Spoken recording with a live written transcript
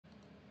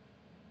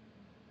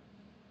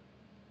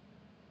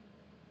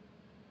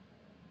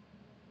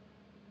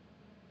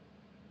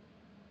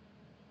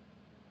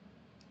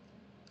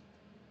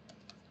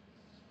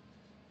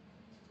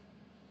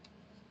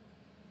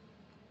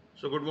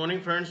So good morning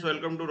friends,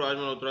 welcome to Raj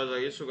Malhotra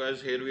IAS. So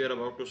guys, here we are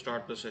about to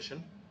start the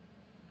session.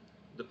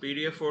 The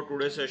PDF for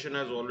today's session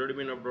has already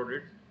been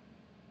uploaded.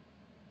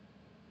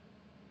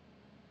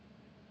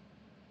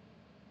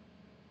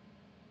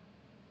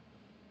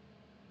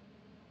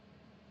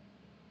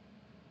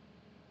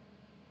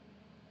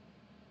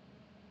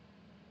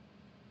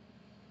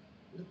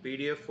 The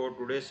PDF for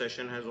today's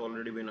session has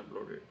already been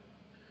uploaded.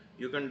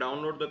 You can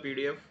download the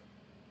PDF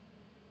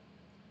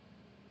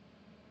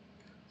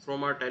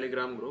from our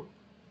Telegram group.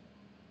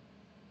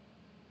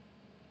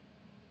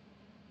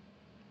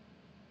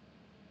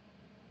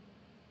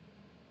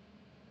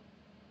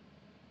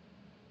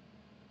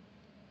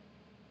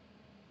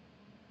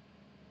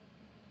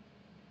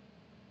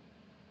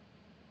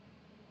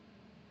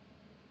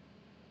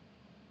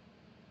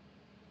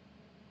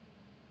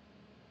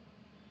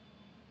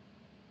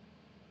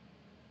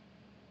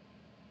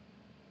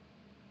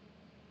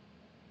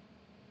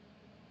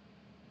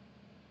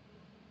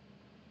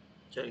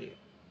 चलिए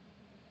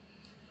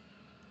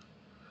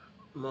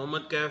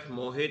मोहम्मद कैफ,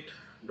 मोहित,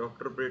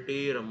 doctor Preeti,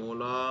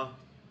 Ramola,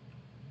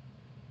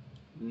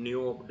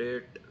 new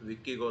update,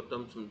 Vicky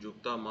Gautam,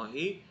 Sanjukta,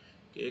 Mahi,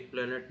 cake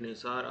planet,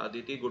 Nisar,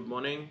 Aditi, good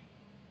morning.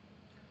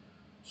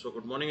 So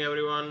good morning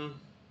everyone.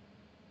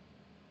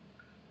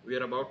 We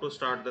are about to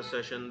start the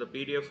session. The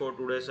PDF for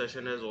today's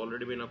session has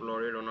already been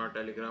uploaded on our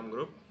Telegram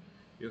group.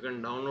 You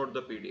can download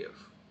the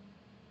PDF.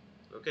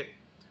 Okay.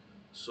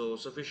 So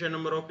sufficient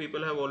number of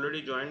people have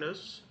already joined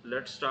us.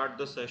 Let's start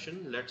the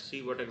session. Let's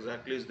see what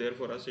exactly is there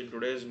for us in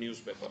today's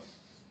newspaper.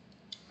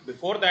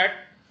 Before that,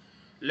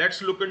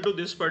 let's look into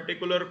this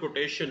particular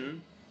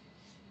quotation,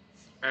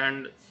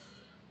 and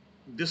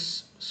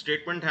this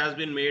statement has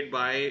been made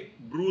by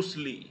Bruce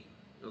Lee.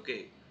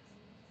 Okay.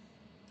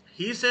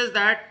 He says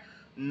that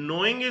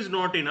knowing is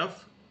not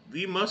enough,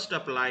 we must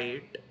apply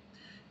it.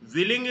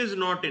 Willing is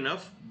not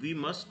enough, we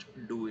must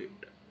do it.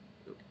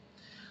 Okay.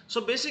 So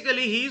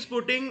basically he is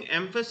putting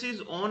emphasis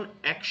on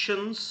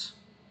actions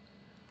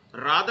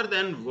rather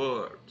than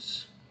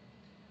words.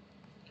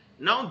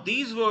 Now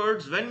these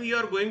words, when we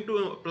are going to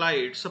apply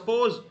it,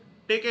 suppose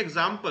take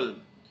example,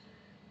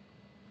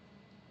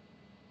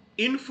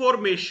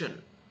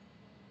 information.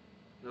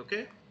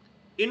 Okay,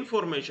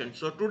 information.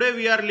 So today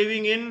we are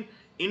living in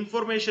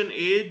information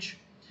age,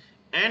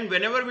 and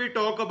whenever we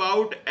talk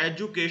about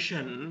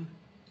education,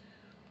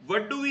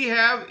 what do we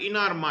have in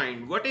our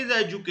mind? What is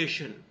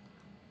education?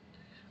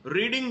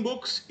 Reading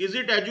books, is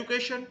it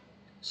education?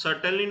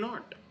 Certainly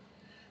not.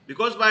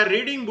 Because by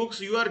reading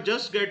books, you are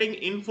just getting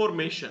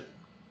information.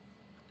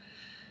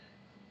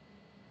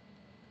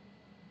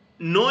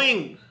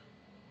 Knowing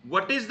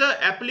what is the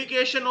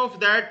application of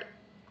that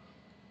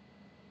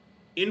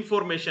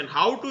information,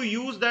 how to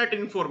use that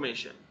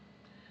information,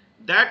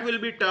 that will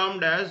be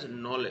termed as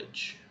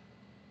knowledge.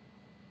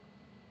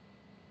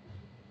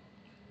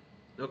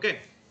 Okay.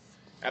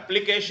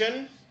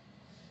 Application,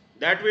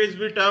 that will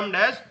be termed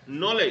as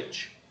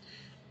knowledge.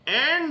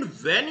 And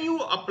when you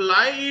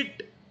apply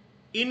it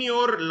in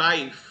your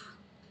life,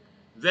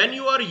 when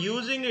you are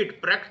using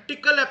it,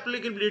 practical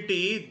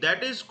applicability,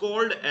 that is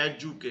called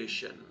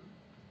education.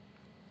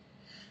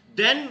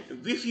 Then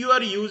if you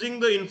are using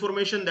the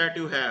information that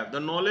you have,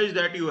 the knowledge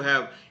that you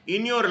have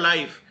in your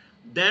life,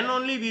 then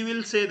only we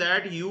will say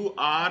that you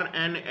are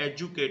an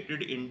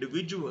educated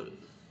individual.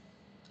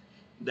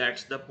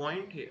 That's the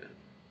point here.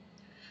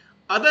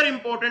 Other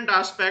important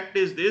aspect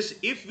is this: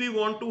 if we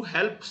want to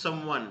help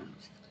someone,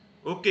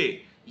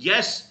 okay,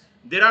 yes,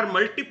 there are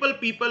multiple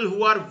people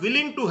who are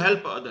willing to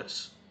help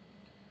others.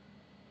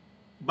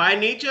 By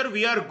nature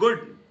we are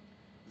good,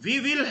 we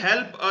will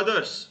help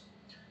others.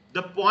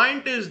 The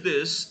point is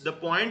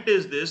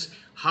this,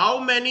 how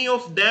many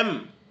of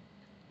them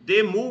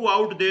they move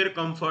out their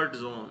comfort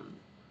zone?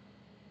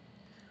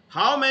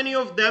 How many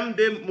of them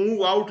they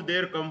move out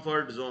their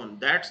comfort zone?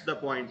 That's the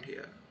point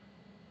here.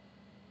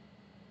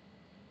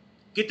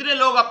 कितने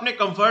लोग अपने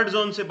comfort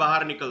zone से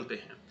बाहर निकलते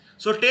हैं?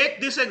 So take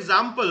this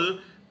example,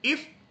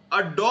 if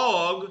a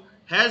dog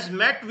has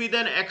met with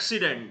an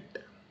accident,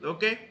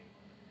 okay,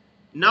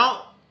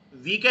 now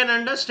we can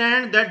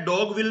understand that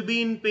dog will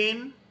be in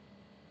pain.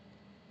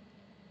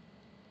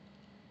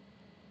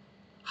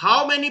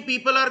 How many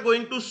people are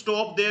going to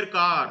stop their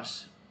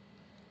cars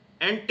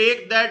and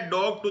take that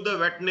dog to the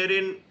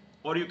veterinarian,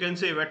 or you can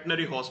say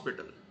veterinary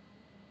hospital?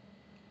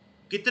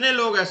 कितने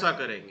लोग ऐसा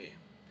करेंगे?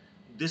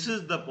 This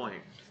is the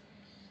point.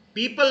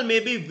 People may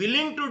be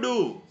willing to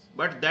do,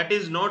 but that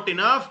is not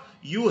enough.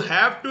 You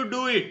have to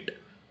do it.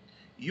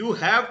 You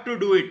have to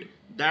do it.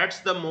 That's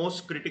the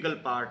most critical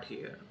part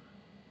here.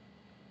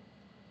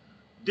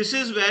 This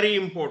is very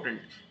important.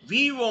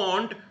 We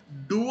want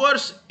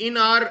doers in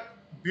our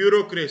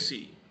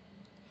bureaucracy.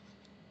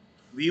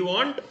 We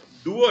want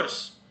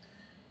doers.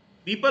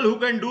 People who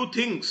can do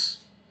things.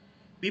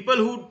 People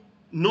who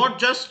not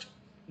just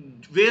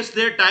waste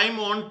their time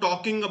on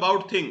talking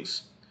about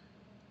things.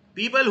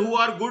 People who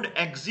are good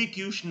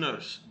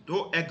executioners,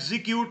 जो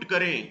execute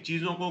करें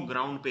चीजों को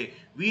ground पे.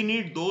 We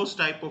need those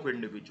type of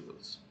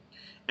individuals.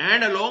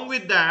 And along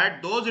with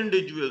that, those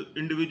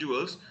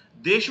individuals,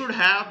 they should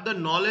have the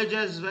knowledge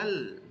as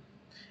well,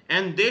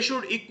 and they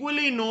should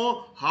equally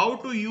know how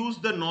to use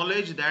the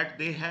knowledge that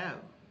they have.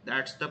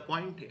 That's the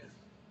point here.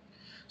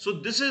 So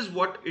this is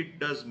what it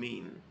does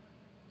mean.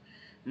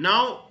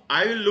 Now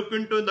I will look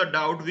into the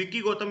doubt.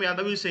 Vicky Gautam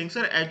Yadav is saying,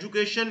 sir,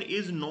 education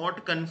is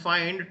not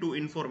confined to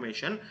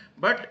information,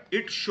 but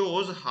it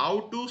shows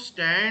how to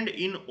stand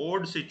in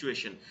odd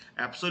situation.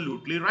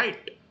 Absolutely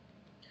right.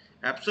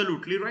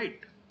 Absolutely right.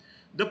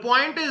 The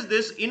point is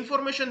this: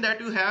 information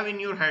that you have in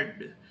your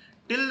head,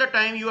 till the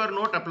time you are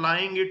not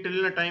applying it,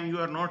 till the time you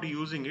are not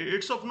using it,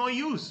 it's of no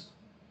use.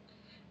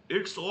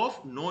 It's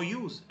of no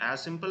use.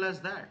 As simple as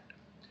that.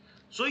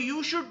 So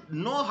you should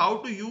know how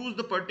to use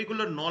the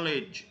particular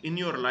knowledge in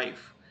your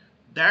life.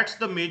 That's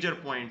the major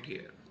point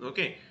here.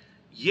 Okay.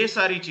 ये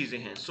सारी चीजें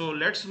हैं. So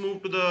let's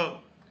move to the,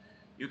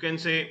 you can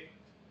say,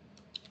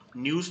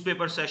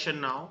 newspaper session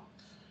now.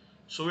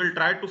 So we'll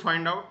try to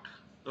find out.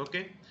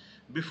 Okay.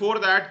 Before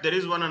that, there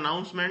is one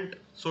announcement.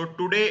 So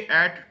today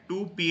at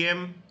 2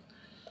 p.m.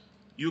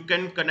 you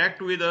can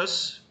connect with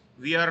us.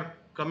 We are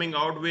coming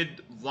out with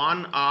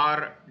 1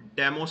 hour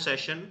demo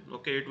session.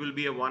 Okay, it will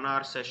be a 1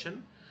 hour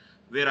session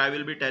where I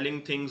will be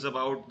telling things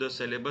about the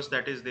syllabus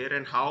that is there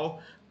and how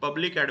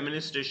public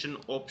administration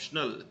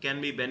optional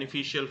can be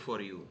beneficial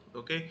for you.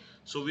 Okay,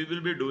 so we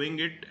will be doing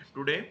it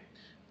today,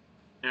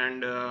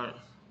 and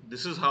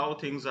this is how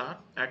things are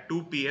at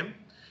 2 p.m.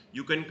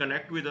 You can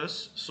connect with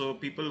us. So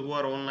people who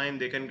are online,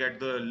 they can get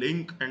the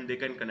link and they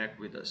can connect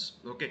with us.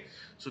 Okay,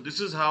 so this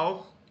is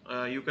how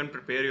you can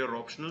prepare your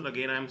optional.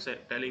 Again, I'm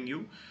telling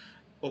you,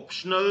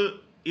 optional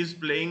is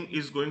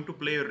going to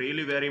play a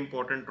really very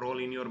important role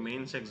in your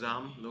mains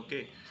exam.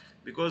 Okay,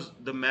 because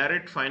the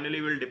merit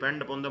finally will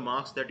depend upon the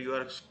marks that you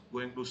are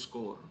going to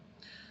score,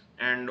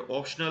 and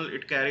optional,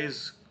 it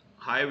carries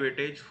high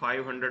weightage,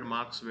 500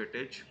 marks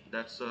weightage.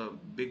 That's a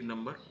big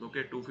number.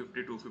 Okay,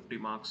 250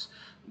 marks.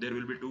 There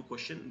will be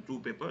two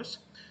papers.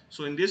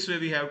 So in this way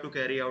we have to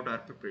carry out our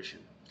preparation.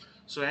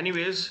 So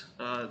anyways,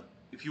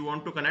 if you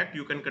want to connect,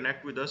 you can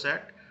connect with us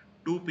at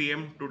 2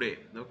 p.m. today.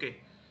 Okay,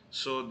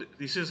 so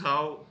this is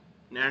how.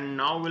 And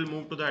now we'll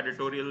move to the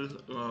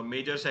editorial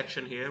major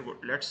section here.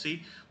 Let's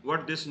see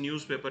what this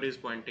newspaper is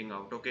pointing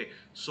out. Okay,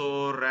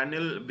 so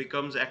Ranil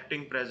becomes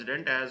acting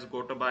president as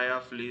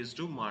Gotabaya flees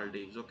to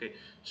Maldives. Okay,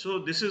 so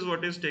this is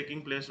what is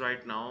taking place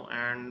right now,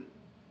 and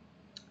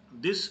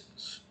this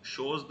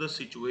shows the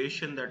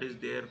situation that is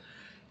there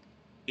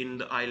in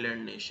the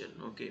island nation.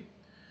 Okay,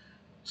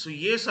 so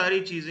ये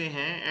सारी चीजें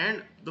हैं,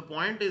 and the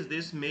point is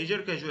this: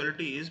 major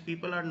casualty is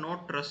people are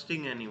not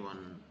trusting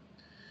anyone.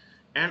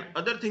 And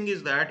other thing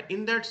is that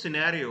in that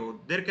scenario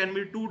there can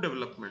be two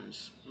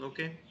developments.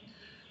 Okay,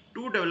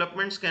 two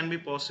developments can be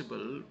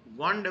possible.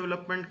 One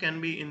development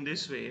can be in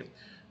this way,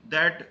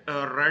 that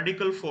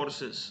radical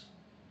forces,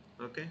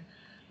 okay,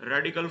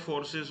 radical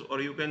forces,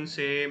 or you can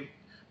say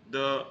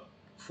the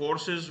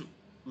forces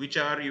which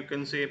are, you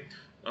can say,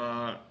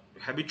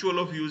 habitual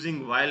of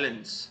using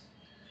violence,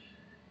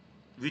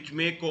 which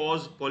may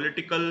cause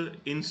political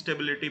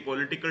instability,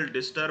 political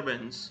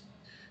disturbance,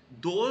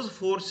 those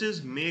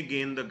forces may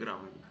gain the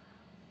ground.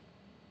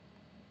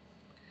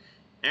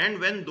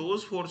 And when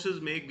those forces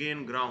may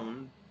gain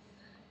ground,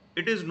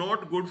 it is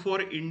not good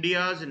for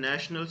India's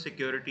national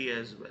security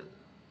as well.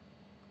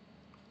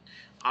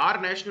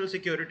 Our national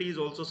security is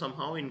also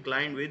somehow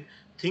inclined with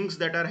things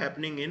that are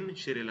happening in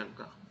Sri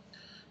Lanka.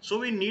 So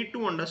we need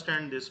to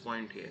understand this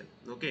point here.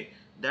 Okay,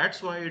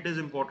 that's why it is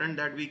important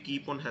that we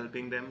keep on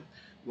helping them.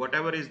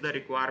 Whatever is the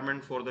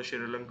requirement for the Sri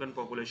Lankan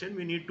population,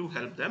 we need to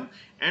help them.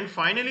 And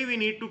finally, we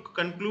need to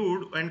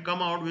conclude and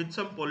come out with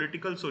some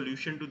political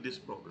solution to this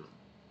problem.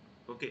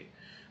 Okay,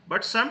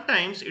 but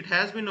sometimes it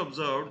has been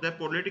observed that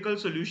political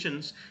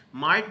solutions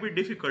might be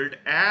difficult,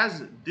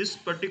 as this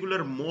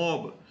particular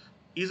mob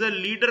is a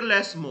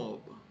leaderless mob.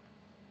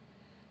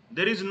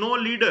 There is no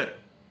leader.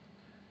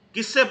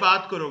 किससे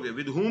बात करोगे?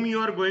 With whom you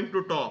are going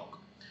to talk?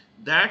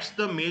 That's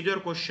the major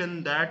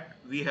question that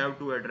we have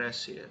to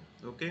address here.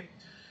 Okay,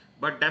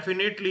 but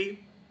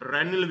definitely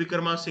Ranil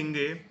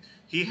Wickremesinghe,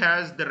 he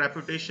has the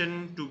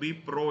reputation to be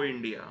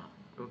pro-India.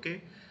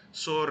 Okay,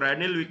 so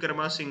Ranil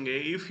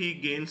Wickremesinghe, if he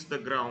gains the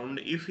ground,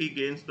 if he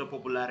gains the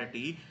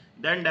popularity,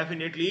 then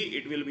definitely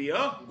it will be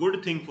a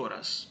good thing for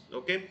us.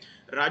 Okay,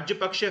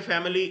 Rajapaksa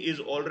family is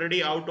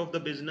already out of the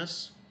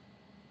business.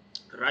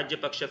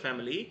 Rajapaksa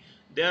family,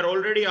 they are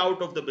already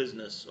out of the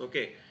business.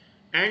 Okay,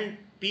 and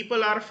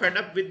people are fed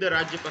up with the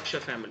Rajapaksa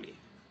family.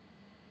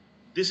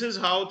 This is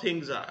how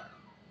things are,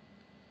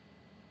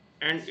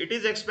 and it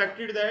is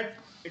expected that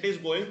it is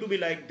going to be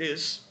like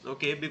this.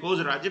 Okay, because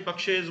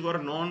Rajapaksas were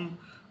known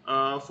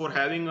for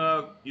having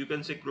a, you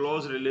can say,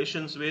 close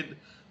relations with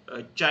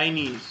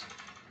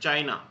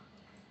China.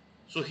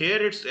 So here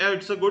it's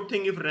a good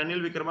thing if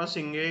Ranil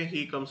Wickremesinghe,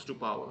 he comes to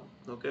power.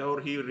 Okay, or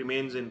he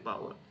remains in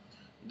power.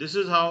 This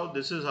is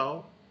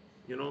how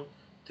you know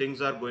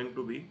things are going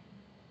to be.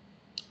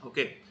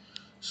 Okay,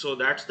 so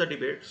that's the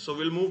debate. So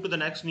we'll move to the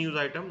next news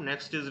item.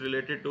 Next is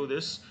related to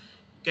this: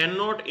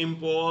 cannot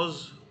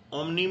impose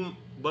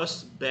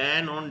bus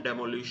ban on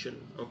demolition.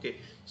 Okay,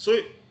 so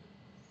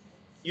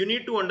you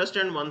need to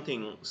understand one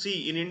thing.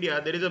 See, in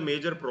India there is a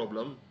major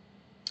problem,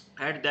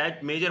 and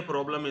that major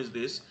problem is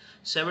this: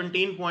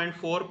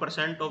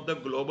 17.4% of the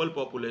global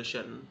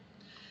population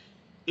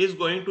is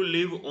going to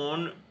live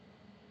on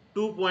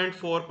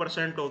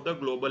 2.4% of the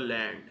global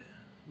land.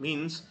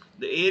 Means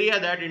the area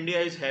that India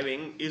is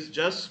having is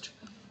just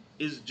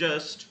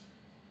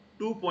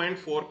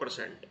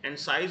 2.4%, and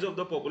size of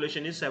the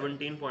population is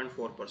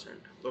 17.4%.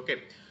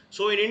 Okay,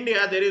 so in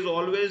India there is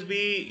always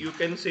be, you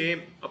can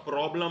say, a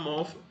problem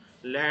of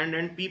land,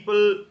 and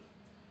people,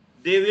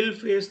 they will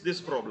face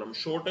this problem.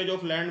 Shortage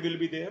of land will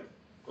be there.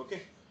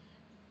 Okay,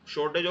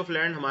 shortage of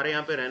land हमारे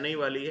यहाँ पे रहने ही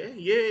वाली है,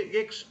 ये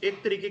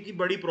एक तरीके की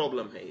बड़ी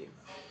प्रॉब्लम है ये.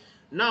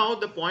 Now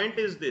the point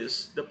is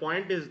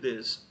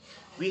this: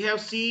 we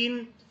have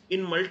seen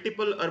in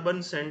multiple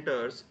urban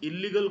centers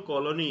illegal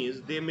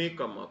colonies, they may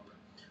come up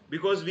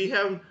because we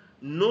have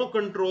no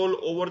control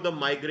over the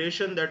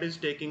migration that is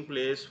taking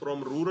place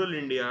from rural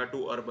India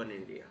to urban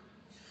India.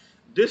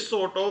 This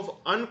sort of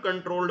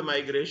uncontrolled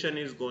migration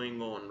is going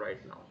on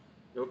right now.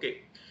 Okay,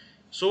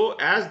 so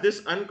as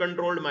this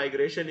uncontrolled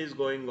migration is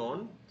going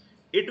on,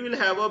 it will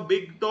have a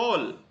big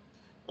toll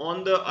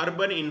on the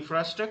urban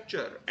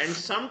infrastructure, and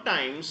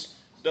sometimes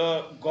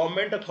the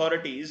government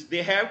authorities,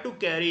 they have to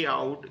carry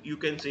out, you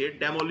can say,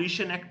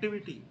 demolition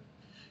activity.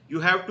 You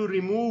have to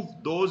remove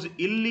those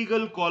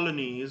illegal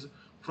colonies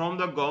from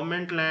the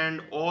government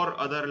land or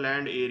other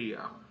land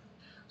area.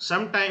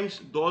 Sometimes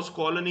those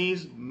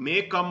colonies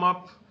may come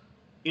up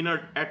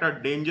at a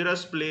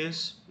dangerous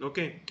place.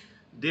 Okay,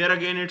 there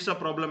again it's a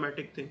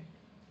problematic thing.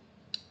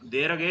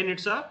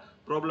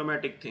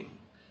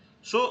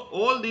 So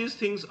all these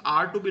things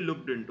are to be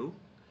looked into,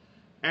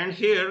 and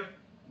here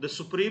the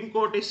Supreme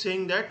Court is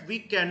saying that we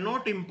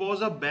cannot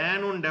impose a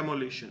ban on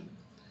demolition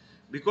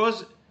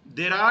because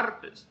there are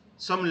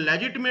some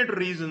legitimate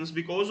reasons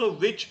because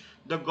of which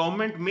the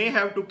government may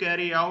have to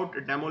carry out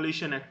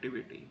demolition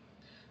activity.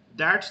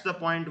 That's the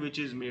point which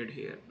is made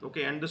here.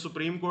 Okay, and the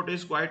Supreme Court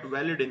is quite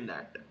valid in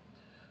that.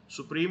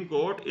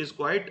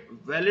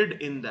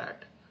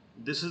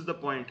 This is the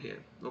point here.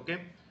 Okay,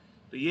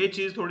 तो ये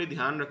चीज थोड़ी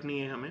ध्यान रखनी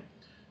है हमें.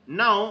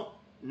 Now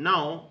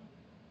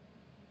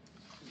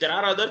there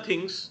are other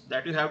things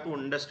that you have to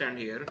understand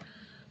here.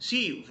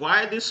 See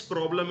why this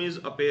problem is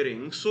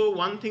appearing. So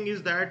one thing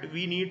is that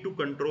we need to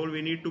control,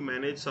 we need to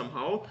manage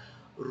somehow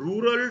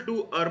rural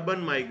to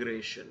urban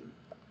migration.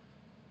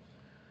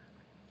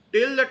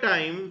 Till the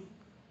time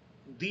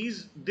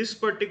this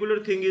particular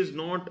thing is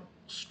not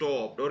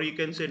stopped, or you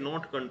can say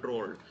not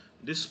controlled,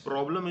 this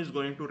problem is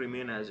going to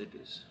remain as it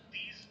is.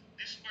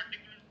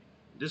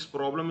 This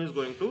problem is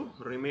going to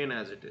remain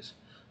as it is.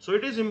 So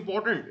it is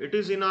important, it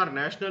is in our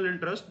national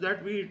interest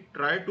that we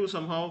try to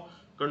somehow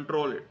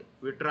control it.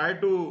 We try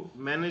to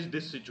manage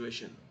this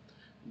situation.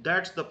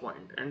 That's the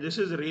point. And this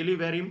is really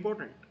very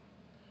important.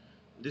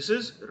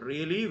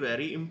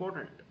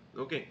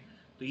 Okay.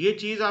 तो ये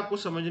चीज आपको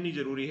समझनी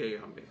जरूरी है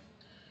यहाँ पे.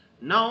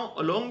 Now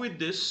along with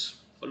this,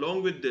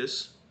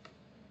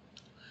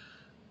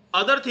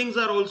 other things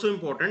are also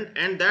important,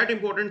 and that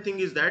important thing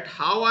is that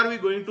how are we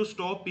going to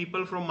stop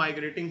people from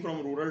migrating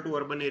from rural to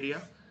urban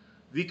area?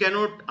 We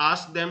cannot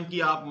ask them कि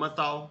आप मत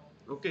आओ.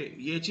 Okay,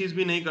 ये चीज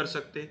भी नहीं कर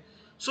सकते.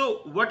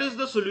 So what is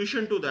the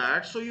solution to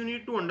that? So you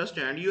need to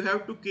understand, you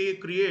have to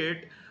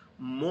create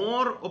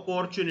more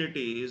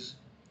opportunities,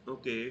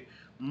 okay,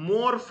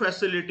 more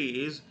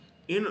facilities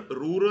in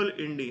rural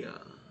India.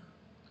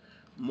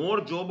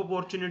 More job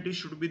opportunities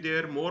should be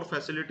there, more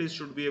facilities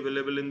should be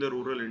available in the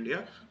rural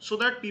India, so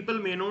that people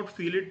may not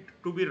feel it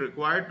to be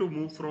required to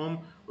move from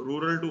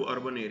rural to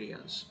urban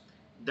areas.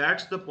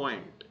 That's the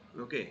point.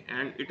 Okay,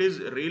 and it is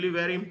really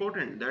very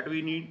important that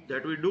we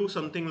do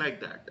something like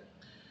that.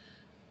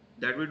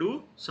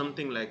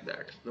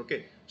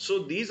 Okay, so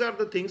these are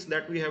the things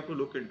that we have to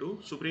look into.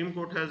 Supreme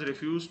Court has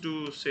refused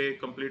to say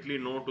completely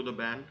no to the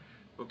ban.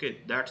 Okay,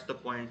 that's the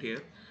point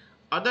here.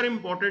 Other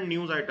important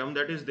news item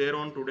that is there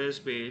on today's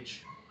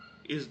page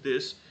is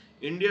this: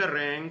 India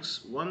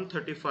ranks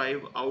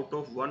 135 out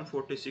of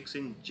 146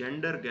 in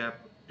gender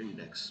gap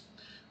index.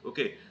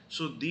 Okay,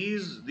 so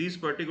these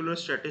particular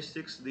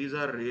statistics, these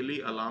are really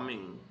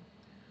alarming,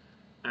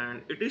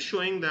 and it is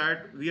showing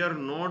that we are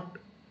not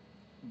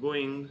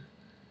going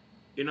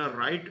in a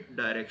right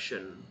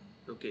direction.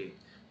 Okay,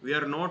 we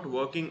are not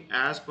working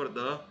as per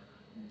the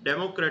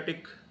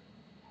democratic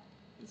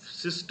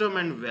system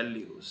and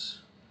values.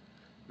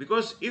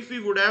 Because if we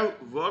would have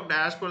worked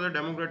as per the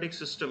democratic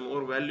system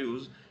or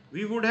values,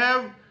 we would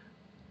have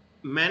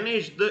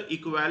managed the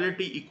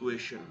equality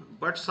equation.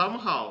 But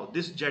somehow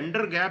this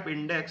gender gap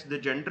index, the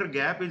gender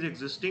gap is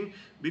existing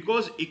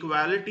because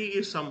equality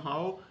is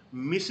somehow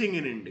missing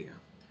in India.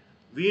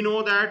 We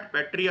know that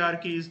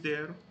patriarchy is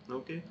there.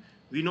 Okay,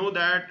 we know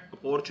that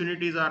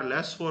opportunities are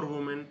less for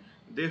women.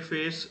 They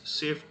face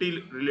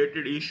safety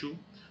related issue.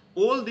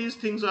 All these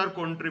things are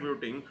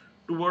contributing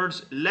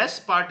towards less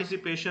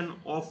participation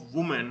of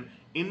women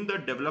in the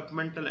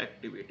developmental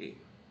activity,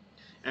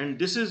 and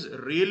this is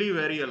really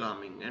very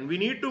alarming, and we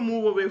need to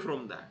move away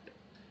from that.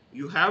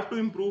 You have to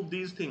improve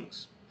these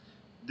things.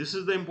 This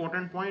is the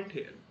important point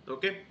here.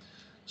 Okay.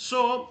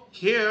 So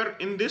here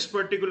in this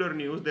particular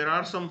news, there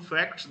are some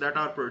facts that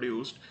are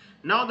produced.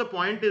 Now the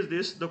point is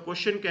this: the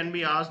question can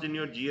be asked in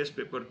your GS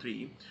paper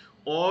 3,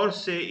 or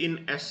say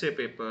in essay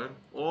paper,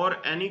 or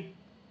any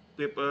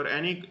paper,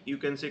 any you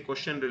can say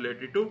question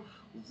related to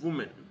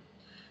women.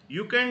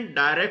 You can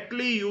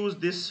directly use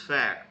this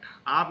fact.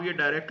 आप ये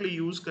directly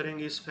use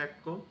करेंगे इस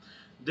fact को.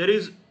 There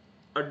is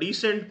a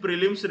decent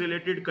prelims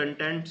related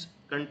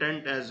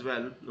content as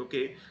well.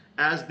 Okay,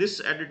 as this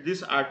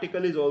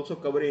article is also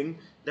covering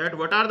that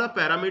what are the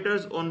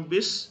parameters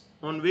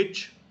on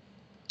which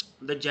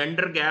the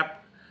gender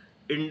gap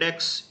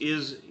index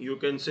is, you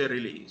can say,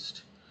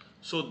 released.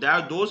 So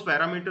that those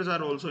parameters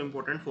are also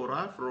important for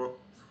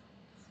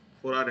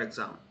our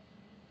exam.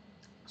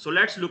 So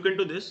let's look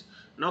into this.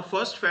 Now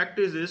first fact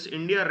is this: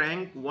 India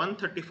ranked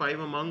 135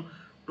 among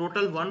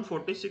total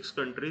 146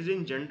 countries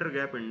in gender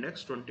gap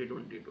index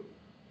 2022.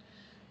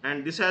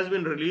 And this has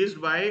been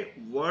released by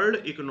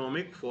World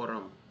Economic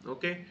Forum.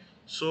 Okay,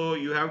 so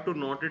you have to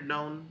note it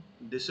down.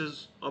 This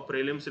is a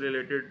prelims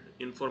related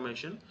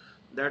information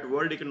that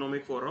World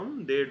Economic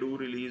Forum, they do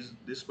release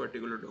this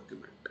particular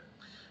document.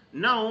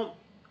 Now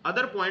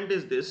other point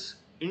is this: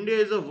 India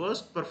is the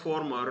worst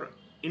performer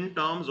in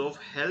terms of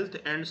health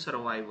and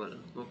survival.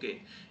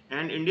 Okay,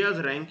 and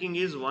India's ranking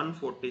is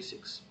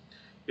 146.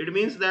 It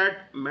means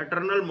that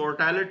maternal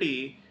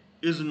mortality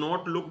is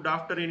not looked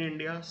after in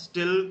India.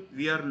 Still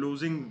we are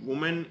losing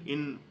women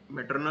in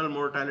maternal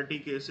mortality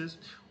cases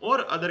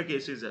or other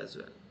cases as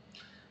well.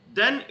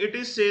 Then it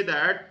is say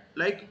that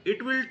like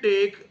it will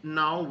take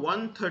now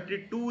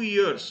 132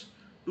 years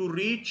to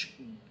reach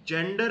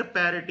gender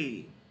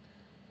parity.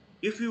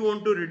 If you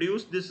want to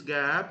reduce this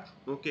gap,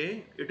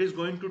 okay, it is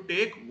going to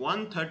take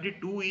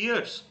 132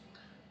 years.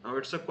 Now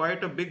it's a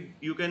quite a big,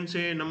 you can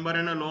say, number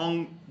and a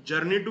long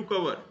journey to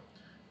cover.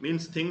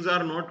 Means things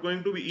are not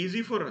going to be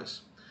easy for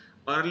us.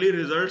 Early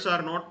results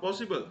are not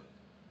possible.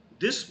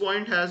 This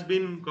point has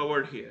been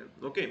covered here.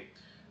 Okay,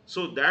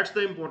 so that's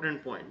the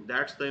important point.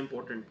 That's the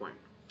important point.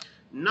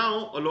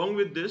 Now along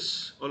with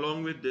this,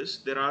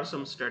 there are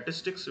some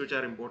statistics which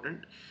are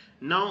important.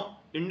 Now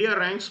India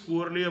ranks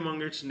poorly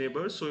among its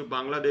neighbors. So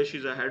Bangladesh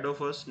is ahead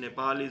of us,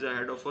 Nepal is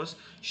ahead of us,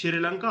 Sri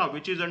Lanka,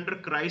 which is under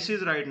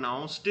crisis right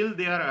now, still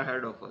they are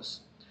ahead of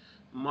us.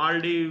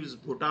 Maldives,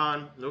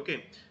 Bhutan.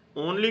 Okay,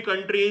 only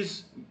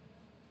countries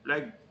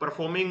like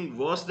performing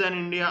worse than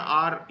India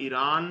are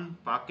Iran,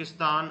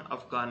 Pakistan,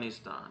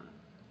 Afghanistan.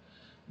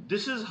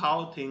 This is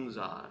how things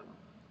are.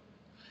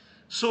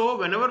 So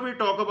whenever we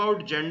talk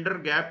about gender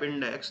gap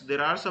index,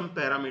 there are some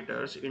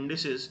parameters,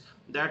 indices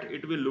that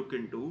it will look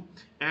into,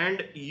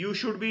 and you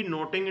should be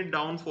noting it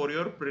down for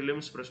your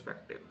prelims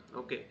perspective.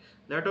 Okay,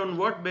 that on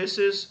what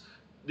basis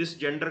this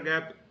gender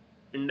gap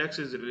index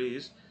is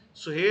released.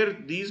 So here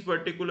these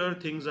particular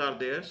things are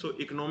there. So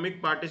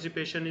economic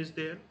participation is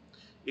there,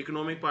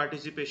 economic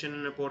participation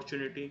and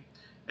opportunity,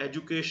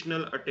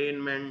 educational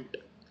attainment,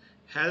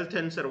 health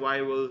and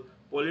survival,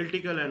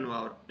 political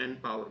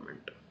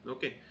empowerment.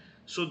 Okay,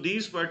 so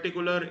these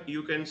particular,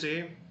 you can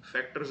say,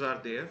 factors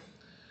are there,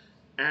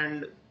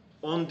 and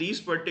on these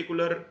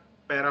particular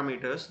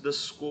parameters the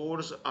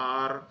scores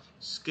are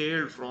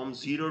scaled from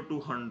 0 to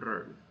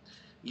 100.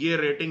 ये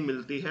rating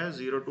मिलती है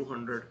 0 to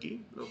 100 की.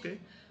 Okay,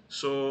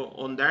 so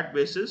on that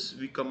basis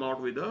we come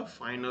out with a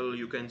final,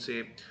 you can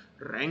say,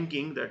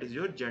 ranking, that is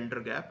your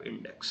gender gap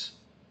index.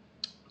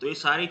 तो ये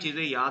सारी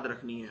चीजें याद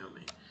रखनी है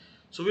हमें.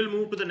 So we'll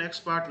move to the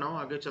next part now.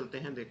 आगे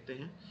चलते हैं, देखते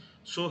हैं.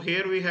 So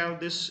here we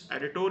have this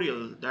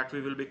editorial that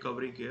we will be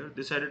covering here.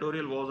 This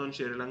editorial was on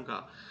Sri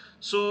Lanka.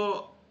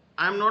 So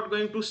I'm not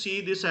going to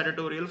see this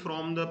editorial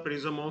from the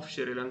prism of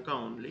Sri Lanka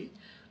only.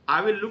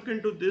 I will look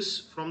into this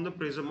from the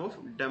prism of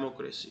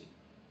democracy.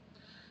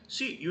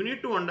 See, you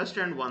need to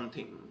understand one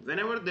thing.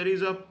 Whenever there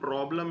is a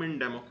problem in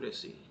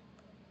democracy,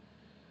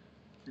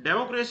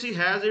 democracy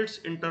has its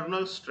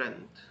internal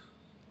strength.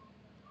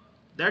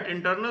 That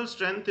internal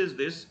strength is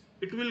this: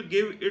 it will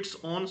give its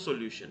own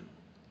solution.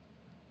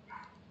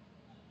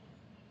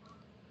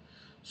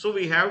 So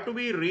we have to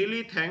be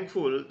really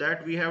thankful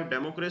that we have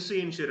democracy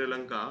in Sri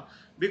Lanka,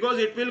 because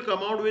it will come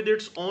out with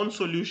its own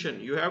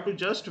solution. You have to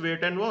just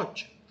wait and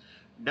watch.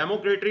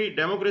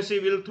 Democracy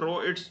will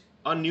throw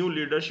a new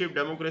leadership.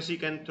 Democracy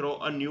can throw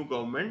a new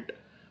government.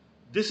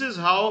 This is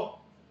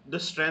how the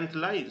strength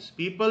lies.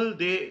 People,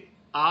 they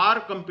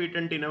are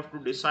competent enough to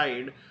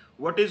decide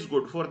what is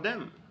good for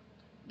them.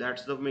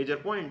 That's the major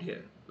point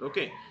here.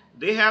 Okay,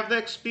 they have the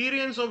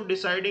experience of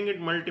deciding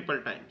it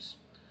multiple times.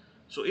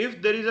 So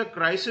if there is a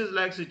crisis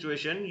like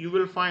situation, you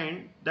will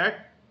find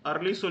that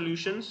early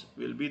solutions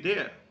will be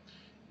there,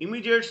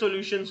 immediate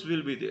solutions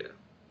will be there.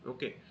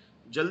 Okay,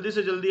 जल्दी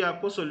से जल्दी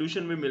आपको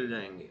solution भी मिल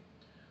जाएंगे.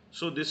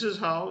 So this is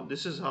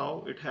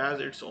how it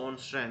has its own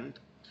strength.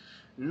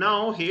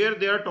 Now here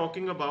they are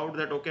talking about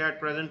that, okay,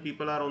 at present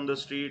people are on the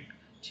street.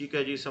 ठीक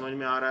है जी, समझ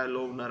में आ रहा है,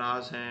 लोग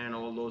नाराज हैं, and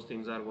all those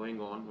things are going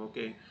on.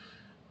 Okay,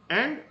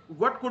 and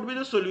what could be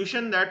the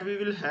solution that we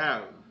will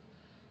have?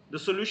 The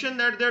solution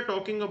that they are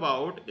talking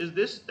about is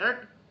this,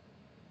 that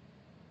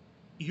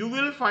you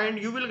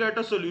will get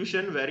a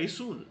solution very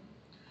soon.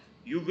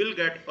 You will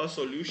get a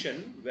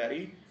solution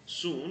very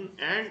soon,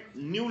 and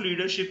new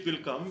leadership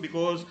will come,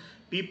 because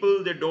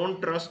people, they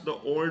don't trust the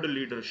old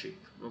leadership.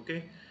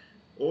 Okay,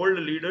 old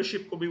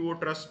leadership को भी वो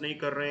trust नहीं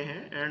कर रहे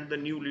हैं, and the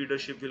new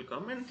leadership will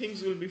come and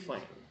things will be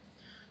fine.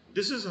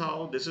 This is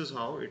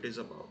how it is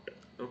about.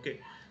 Okay,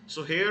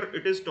 so here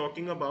it is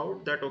talking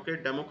about that, okay,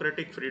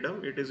 democratic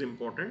freedom, it is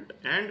important,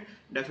 and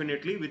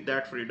definitely with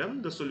that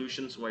freedom the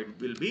solutions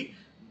will be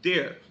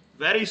there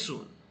very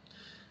soon.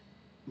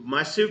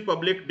 Massive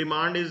public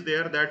demand is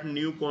there that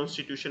new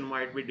constitution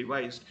might be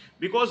devised,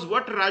 because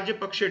what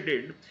Rajapaksa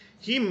did,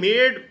 he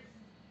made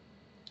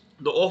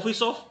the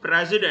office of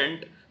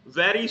president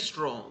very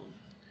strong.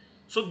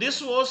 So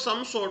this was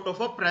some sort of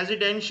a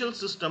presidential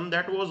system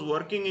that was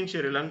working in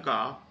Sri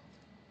Lanka,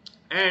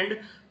 and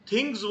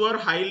things were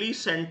highly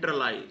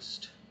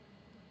centralized.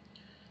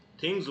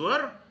 Things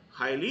were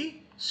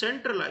highly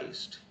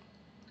centralized.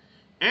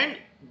 And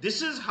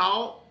this is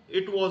how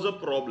it was a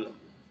problem.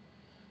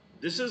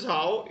 This is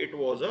how it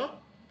was a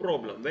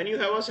problem. When you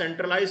have a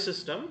centralized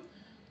system,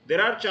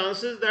 there are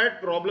chances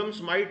that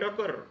problems might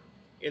occur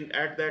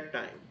at that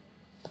time.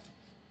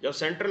 जब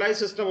centralized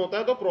system होता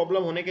है तो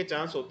problem होने के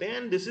chance होते हैं,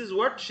 and this is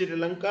what Sri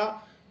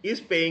Lanka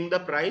is paying the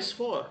price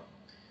for.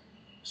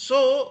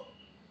 So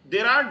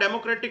there are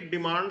democratic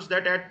demands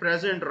that at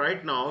present,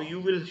 right now,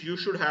 you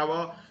should have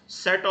a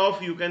set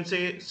of, you can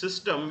say,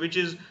 system which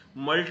is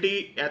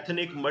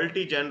multi-ethnic,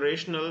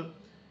 multi-generational,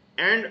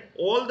 and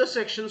all the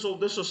sections of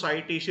the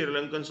society, Sri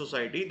Lankan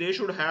society, they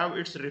should have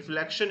its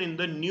reflection in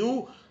the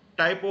new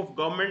type of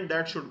government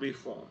that should be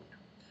formed.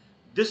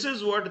 This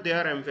is what they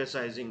are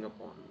emphasizing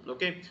upon.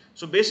 Okay,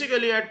 so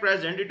basically at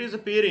present it is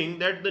appearing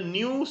that the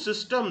new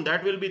system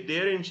that will be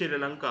there in Sri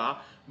Lanka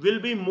will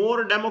be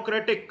more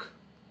democratic.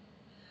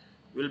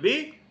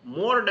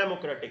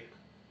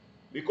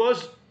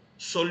 Because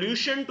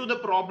solution to the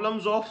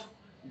problems of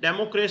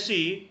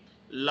democracy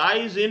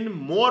lies in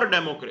more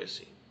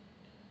democracy.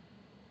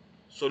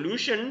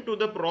 Solution to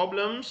the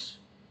problems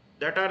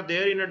that are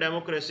there in a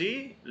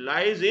democracy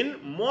lies in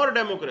more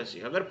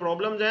democracy. अगर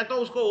problems हैं तो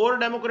उसको और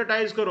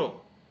democratize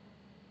करो,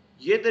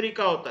 ये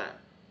तरीका होता है.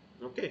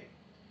 Okay,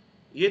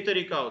 ये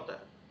तरीका होता है.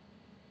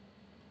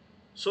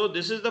 So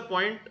this is the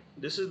point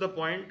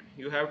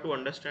you have to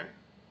understand.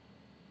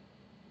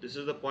 This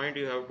is the point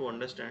you have to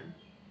understand.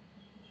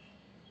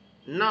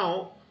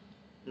 Now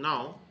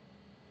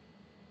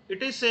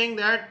it is saying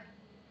that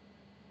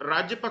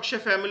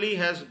Rajapaksa family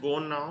has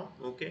gone now.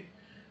 Okay,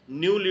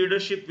 new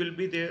leadership will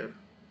be there,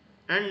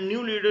 and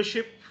new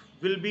leadership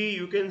will be,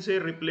 you can say,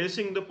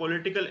 replacing the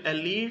political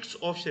elites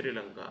of Sri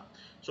Lanka.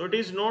 So it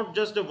is not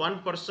just the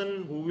one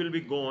person who will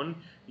be gone,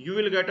 you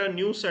will get a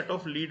new set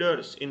of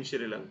leaders in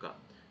Sri Lanka.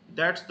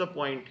 That's the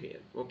point here.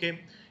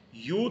 Okay,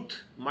 youth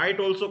might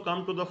also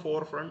come to the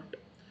forefront.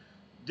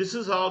 This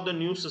is how the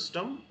new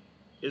system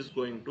is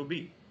going to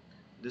be.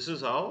 This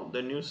is how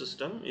the new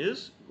system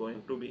is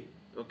going to be.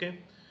 Okay,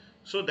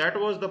 so that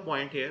was the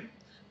point here.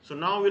 So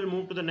now we'll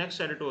move to the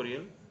next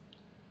editorial.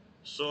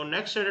 So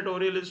next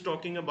editorial is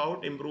talking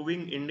about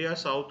improving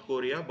India-South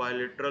Korea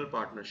bilateral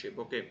partnership.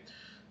 Okay,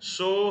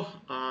 so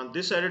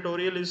this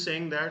editorial is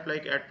saying that,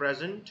 like, at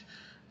present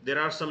there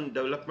are some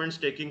developments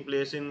taking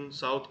place in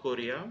South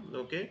Korea.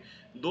 Okay,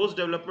 those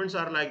developments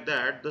are like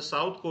that the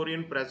South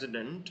Korean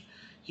president,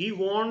 he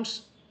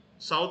wants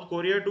South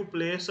Korea to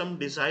play some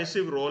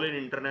decisive role in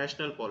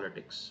international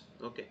politics.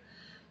 Okay,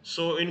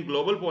 so in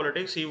global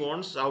politics he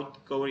wants South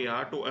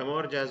Korea to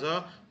emerge as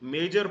a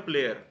major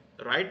player.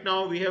 Right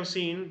now we have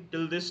seen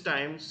till this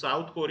time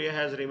South Korea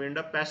has remained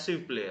a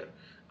passive player.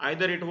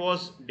 Either it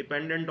was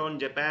dependent on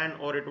Japan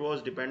or it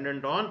was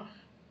dependent on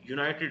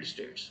United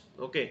States.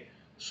 Okay,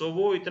 so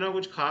वो इतना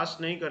कुछ खास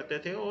नहीं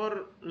करते थे,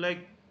 और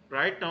like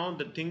right now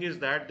the thing is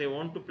that they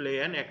want to play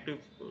an active,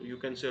 you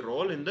can say,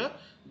 role in the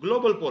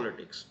global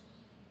politics.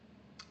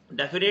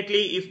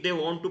 Definitely if they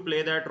want to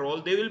play that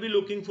role, they will be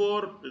looking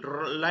for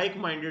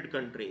like-minded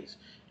countries,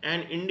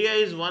 and India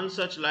is one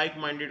such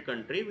like-minded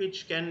country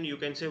which can, you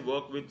can say,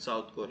 work with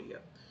South Korea.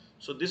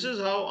 So this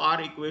is how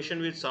our equation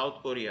with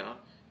South Korea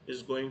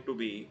is going to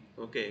be.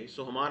 Okay,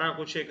 so हमारा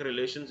कुछ एक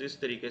relations इस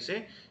तरीके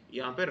से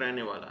यहाँ पे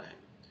रहने वाला है.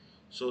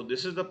 So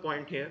this is the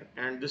point here,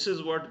 and this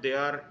is what they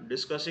are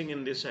discussing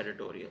in this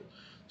editorial.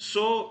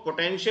 So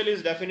potential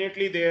is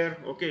definitely there.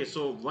 Okay,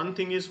 so one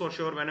thing is for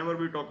sure, whenever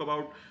we talk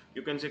about,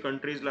 you can say,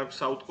 countries like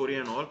South Korea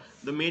and all,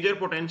 the major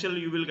potential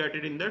you will get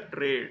it in the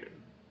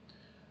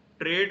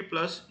trade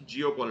plus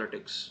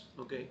geopolitics.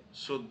 Okay,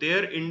 so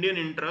their Indian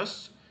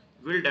interests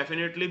will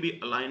definitely be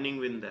aligning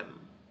with them.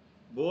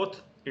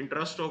 Both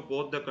interest of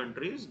both the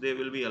countries, they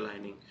will be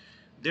aligning.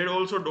 They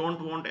also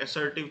don't want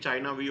assertive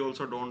China, we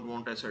also don't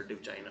want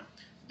assertive China.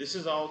 This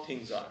is how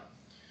things are.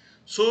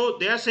 So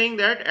they are saying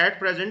that at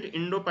present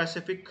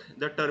Indo-Pacific,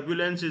 the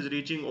turbulence is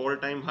reaching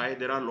all-time high.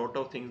 There are a lot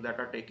of things that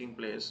are taking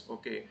place.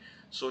 Okay,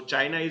 so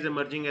China is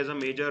emerging as a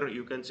major,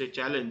 you can say,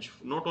 challenge,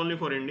 not only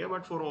for India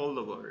but for all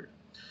the world.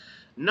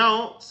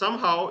 Now,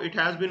 somehow it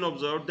has been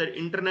observed that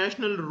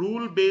international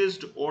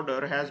rule-based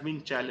order has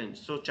been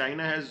challenged. So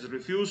China has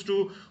refused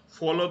to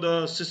follow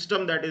the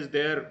system that is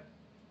there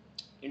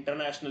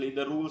internationally,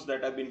 the rules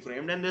that have been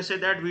framed, and they say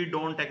that we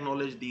don't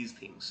acknowledge these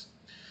things.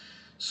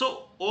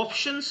 So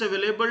options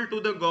available to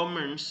the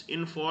governments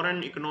in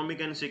foreign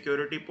economic and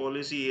security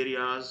policy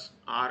areas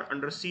are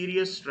under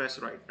serious stress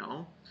right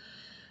now.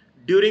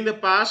 During the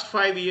past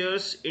 5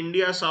 years,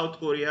 India, South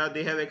Korea,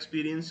 they have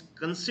experienced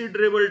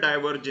considerable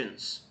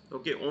divergence,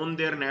 okay, on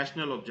their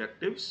national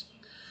objectives.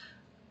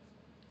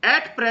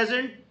 At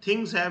present,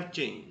 things have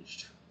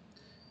changed.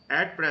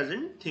 At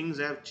present, things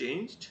have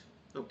changed,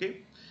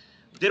 okay.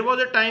 There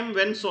was a time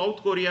when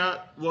South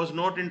Korea was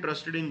not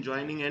interested in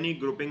joining any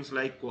groupings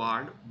like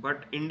Quad,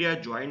 but India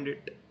joined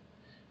it.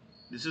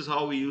 This is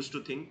how we used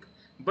to think.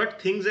 But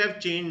things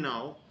have changed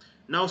now.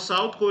 Now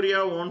South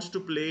Korea wants to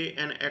play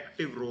an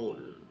active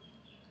role.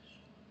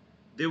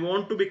 They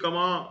want to become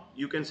a,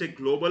 you can say,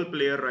 global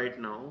player right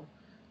now.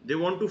 They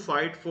want to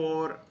fight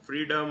for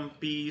freedom,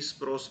 peace,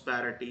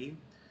 prosperity.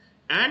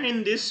 And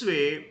in this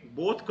way,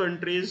 both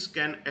countries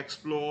can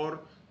explore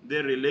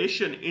their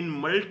relation in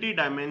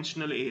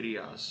multi-dimensional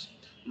areas.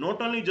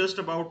 Not only just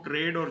about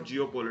trade or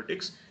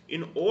geopolitics,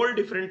 in all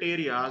different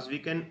areas, we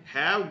can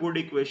have good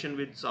equation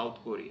with South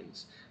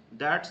Koreans.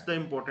 That's the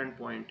important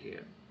point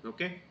here.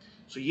 Okay.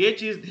 So ये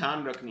चीज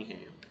ध्यान रखनी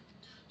है.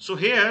 So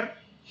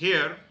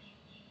here,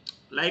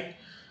 like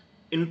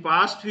in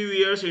past few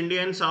years,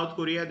 India and South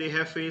Korea, they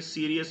have faced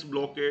serious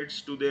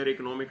blockades to their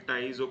economic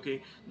ties.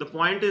 Okay, the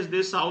point is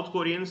this: South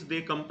Koreans,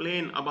 they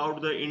complain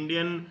about the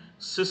Indian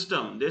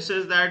system. They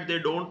says that they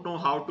don't know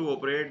how to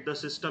operate. The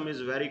system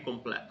is very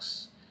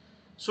complex.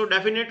 So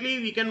definitely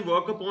we can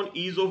work upon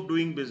ease of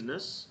doing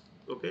business.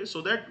 Okay,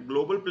 so that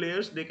global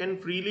players, they can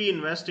freely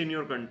invest in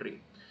your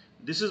country.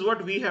 This is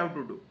what we have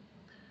to do.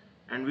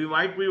 And we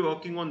might be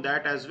working on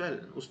that as well.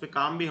 उस पे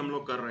काम भी हम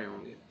लोग कर रहे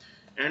होंगे.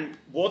 And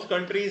both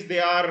countries, they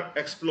are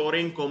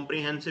exploring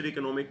comprehensive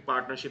economic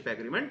partnership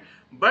agreement,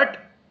 but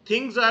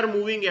things are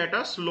moving at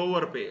a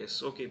slower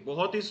pace. Okay,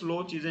 बहुत ही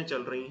slow चीजें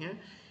चल रही हैं.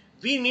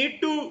 We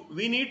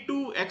need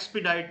to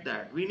expedite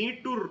that. We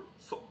need to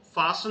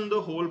fasten the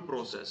whole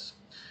process.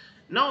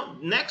 Now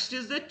next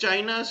is the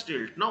China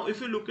tilt. Now if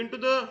you look into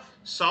the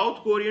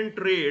South Korean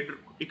trade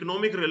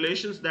economic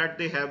relations that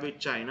they have with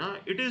China,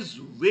 it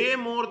is way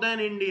more than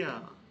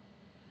India.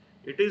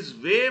 It is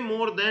way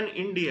more than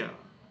India.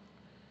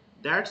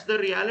 That's the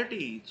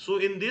reality. So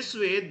in this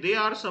way, they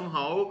are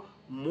somehow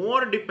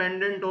more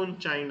dependent on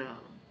China.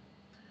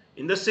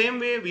 In the same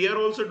way, we are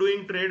also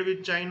doing trade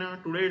with China.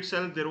 Today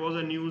itself, there was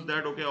a news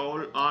that okay,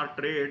 all our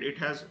trade, it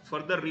has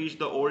further reached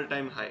the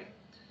all-time high.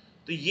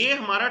 तो ये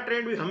हमारा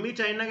trade भी, हम भी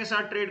China के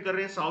साथ trade कर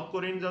रहे हैं. South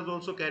Koreans are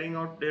also carrying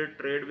out their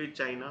trade with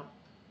China.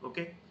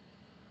 Okay.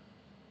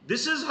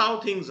 This is how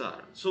things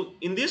are. So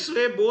in this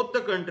way, both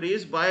the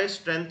countries, by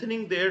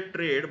strengthening their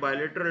trade,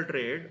 bilateral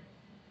trade,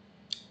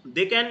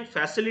 they can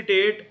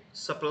facilitate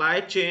supply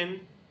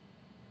chain,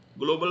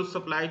 global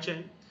supply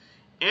chain.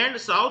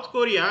 And South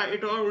Korea,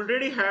 it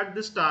already had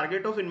this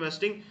target of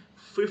investing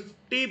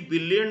 $50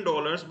 billion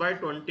by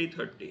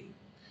 2030.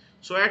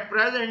 So at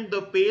present,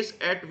 the pace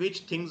at which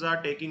things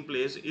are taking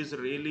place is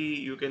really,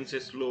 you can say,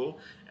 slow,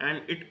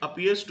 and it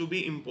appears to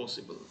be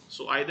impossible.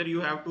 So either you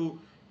have to,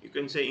 you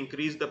can say,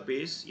 increase the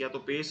pace, या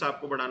तो pace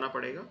आपको बढ़ाना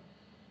पड़ेगा.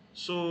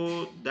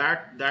 So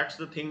that's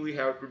the thing we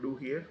have to do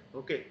here.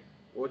 Okay,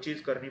 वो चीज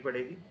करनी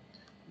पड़ेगी.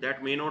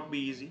 That may not be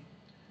easy.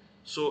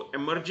 So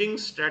emerging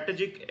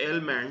strategic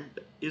element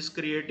is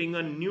creating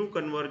a new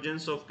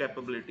convergence of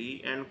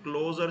capability and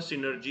closer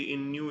synergy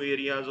in new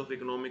areas of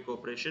economic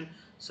cooperation,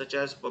 such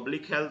as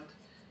public health,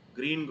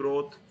 green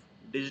growth,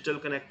 digital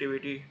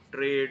connectivity,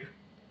 trade,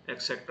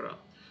 etc.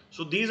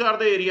 So these are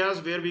the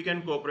areas where we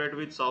can cooperate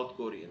with South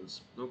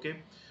Koreans. Okay.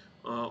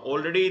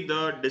 Already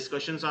the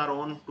discussions are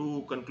on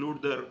to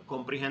conclude the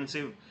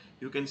comprehensive,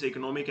 you can say,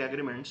 economic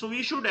agreement. So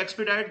we should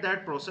expedite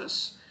that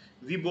process.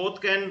 We both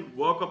can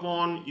work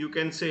upon, you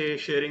can say,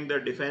 sharing the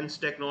defense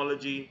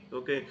technology,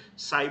 okay,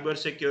 cyber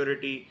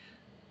security.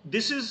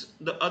 This is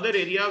the other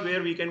area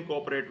where we can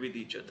cooperate with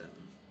each other,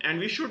 and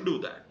we should do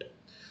that.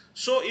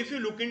 So if you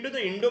look into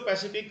the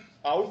Indo-Pacific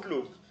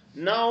outlook,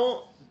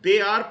 now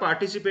they are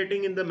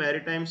participating in the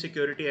maritime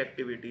security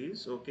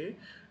activities. Okay.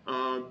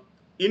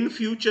 In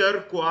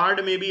future,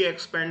 Quad may be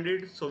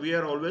expanded. So we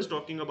are always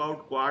talking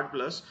about Quad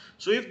plus.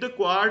 So if the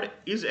Quad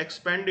is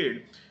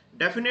expanded,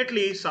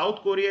 definitely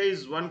South Korea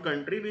is one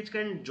country which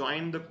can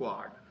join the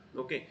Quad.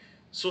 Okay.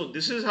 So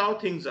this is how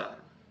things are.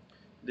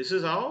 This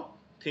is how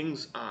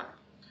things are.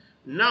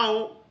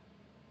 Now,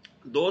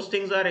 those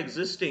things are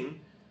existing.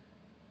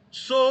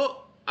 So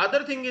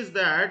other thing is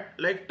that,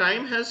 like,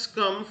 time has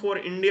come for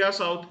India,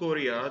 South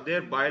Korea,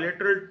 their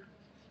bilateral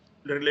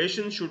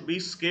relations should be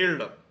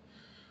scaled up.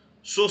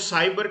 So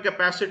cyber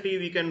capacity,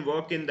 we can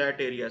work in that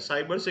area.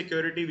 Cyber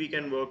security, we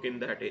can work in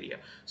that area.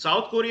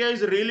 South Korea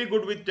is really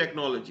good with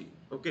technology.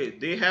 Okay,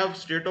 they have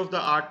state of the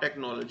art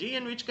technology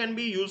and which can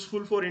be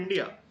useful for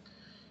India.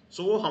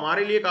 सो वो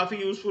हमारे लिए काफी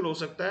useful हो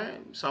सकता है.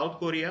 South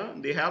Korea,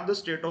 they have the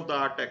state of the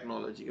art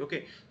technology.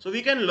 Okay, so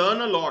we can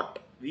learn a lot,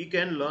 we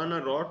can learn a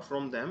lot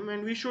from them,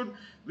 and we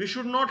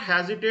should not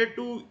hesitate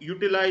to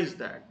utilize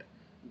that.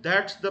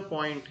 That's the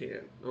point here.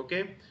 Okay,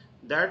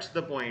 that's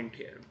the point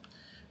here.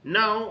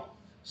 Now,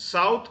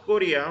 South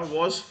Korea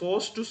was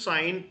forced to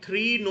sign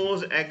 3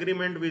 no's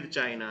agreement with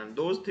China.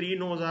 Those 3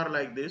 no's are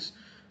like this: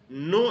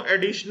 no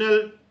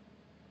additional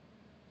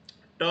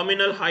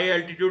terminal high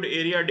altitude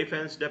area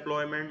defense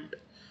deployment,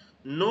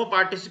 no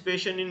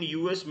participation in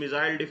US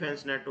missile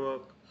defense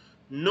network,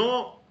 no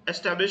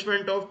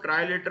establishment of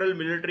trilateral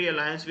military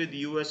alliance with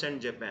US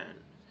and Japan.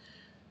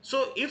 So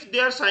if they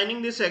are signing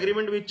this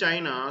agreement with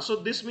China, so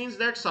this means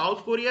that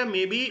South Korea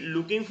may be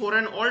looking for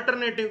an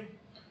alternative.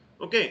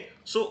 Okay,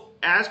 so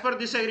as per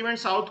this agreement,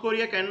 South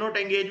Korea cannot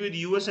engage with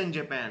US and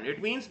Japan. It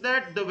means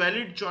that the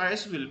valid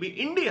choice will be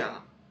India.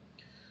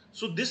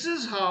 So this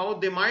is how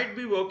they might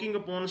be working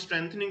upon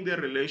strengthening their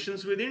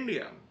relations with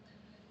India.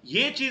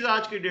 ये चीज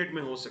आज की date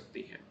में हो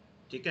सकती है,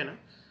 ठीक है ना.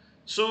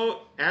 So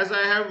as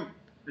I have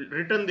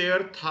written there,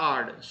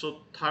 THAAD, so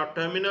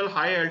terminal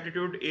high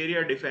altitude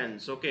area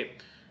defense. Okay,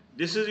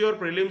 this is your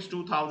prelims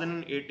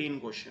 2018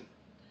 question.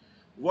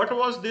 What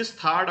was this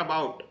THAAD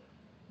about?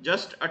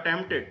 Just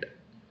attempt it.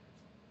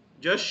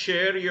 Just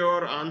share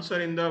your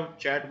answer in the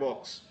chat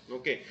box.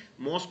 Okay,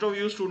 most of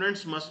you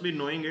students must be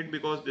knowing it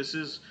because this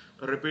is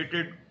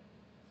repeated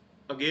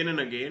again and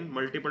again.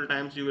 Multiple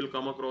times you will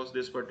come across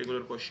this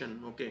particular question.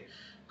 Okay,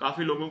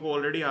 काफी लोगों को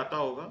already आता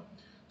होगा.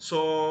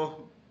 So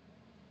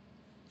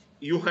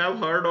you have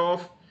heard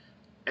of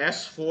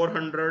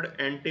S-400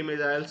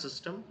 anti-missile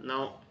system.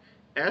 Now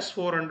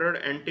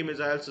S-400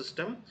 anti-missile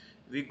system,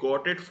 we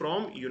got it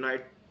from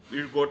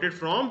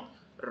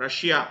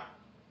Russia.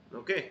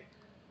 Okay,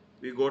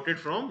 we got it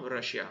from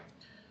Russia.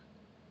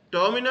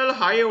 Terminal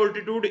high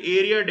altitude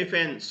area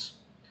defense,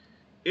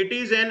 it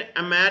is an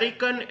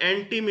American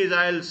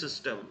anti-missile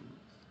system.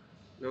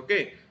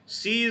 Okay,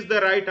 C is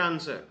the right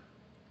answer.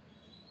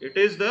 It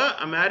is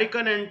the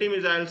American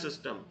anti-missile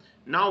system.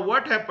 Now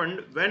what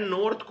happened when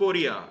North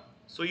Korea,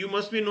 so you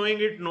must be knowing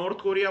it, North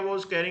Korea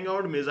was carrying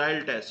out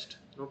missile test.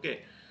 Okay,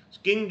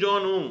 Kim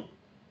Jong-un,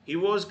 he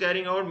was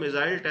carrying out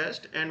missile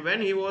test, and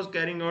when he was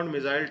carrying out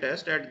missile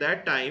test, at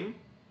that time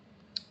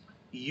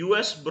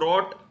US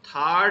brought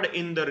THAAD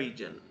in the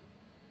region.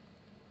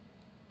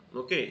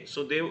 Okay,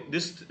 so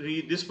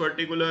this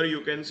particular,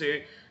 you can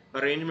say,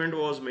 arrangement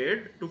was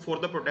made for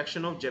the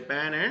protection of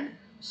Japan and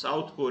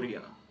South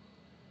Korea.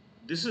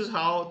 This is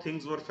how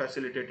things were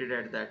facilitated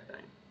at that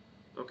time.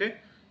 Okay,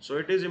 so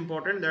it is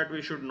important that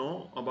we should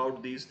know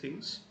about these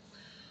things.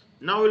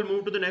 Now we'll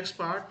move to the next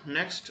part.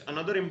 Next,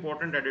 another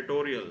important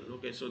editorial.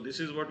 Okay, so this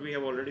is what we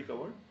have already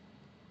covered.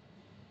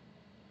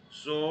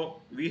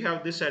 So we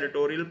have this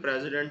editorial,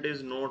 president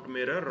is note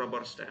mirror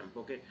rubber stamp.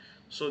 Okay,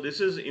 so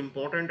this is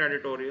important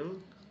editorial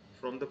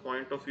from the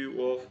point of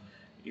view of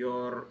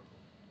your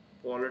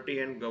polity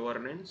and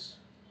governance,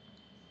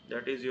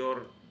 that is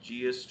your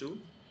GS2,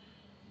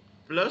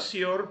 plus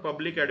your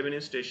public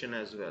administration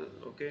as well.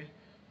 Okay,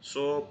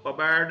 so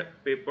PubAd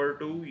paper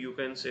 2, you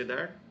can say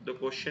that the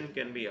question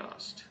can be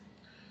asked.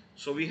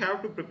 So we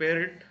have to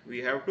prepare it.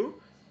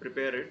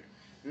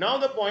 Now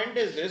the point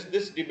is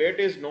this debate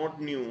is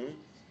not new.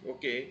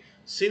 Okay,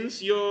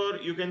 since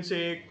you can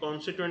say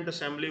Constituent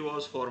Assembly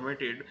was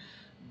formatted,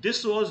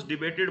 this was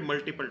debated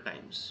multiple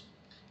times,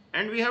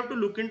 and we have to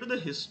look into the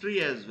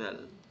history as well.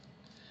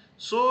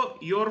 So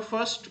your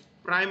first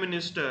prime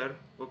minister,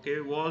 okay,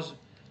 was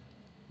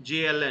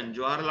JLN,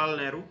 Jawaharlal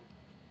Nehru.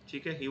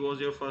 Okay, he was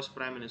your first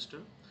prime minister.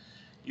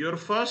 Your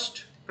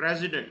first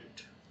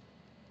president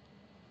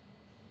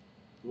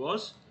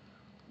was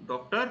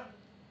Dr.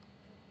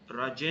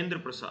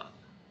 Rajendra Prasad.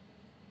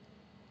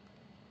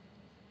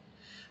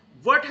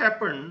 What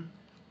happened?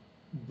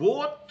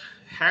 Both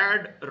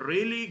had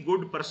really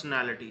good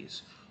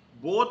personalities.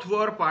 Both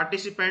were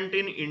participant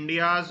in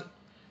India's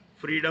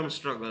freedom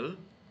struggle.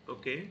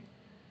 Okay,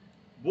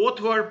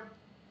 both were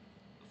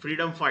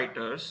freedom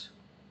fighters,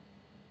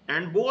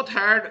 and both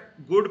had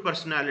good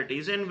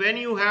personalities. And when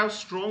you have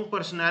strong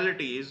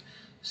personalities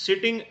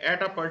sitting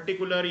at a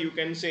particular, you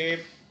can say,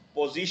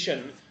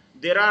 position,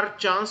 there are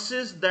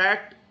chances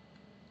that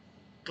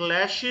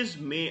clashes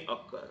may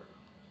occur.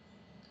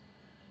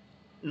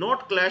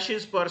 Not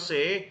clashes per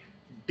se,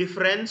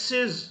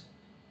 differences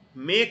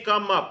may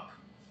come up,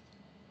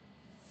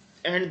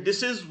 and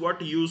this is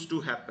what used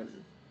to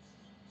happen.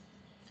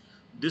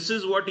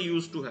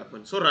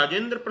 So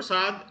Rajendra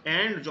Prasad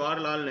and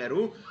Jawaharlal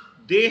Nehru,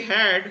 they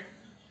had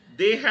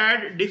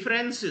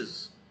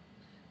differences.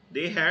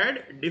 They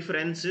had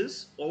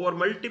differences over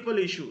multiple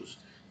issues.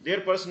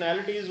 Their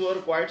personalities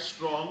were quite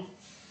strong.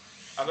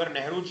 अगर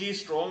Nehru ji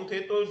strong थे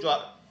तो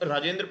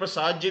राजेंद्र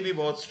प्रसाद जी भी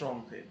बहुत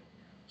strong थे.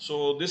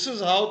 So this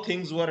is how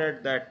things were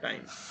at that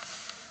time.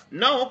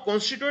 Now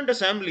Constituent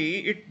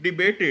Assembly, it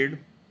debated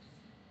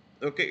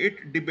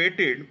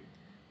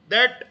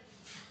that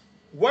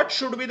what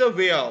should be the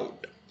way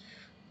out.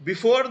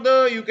 Before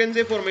the, you can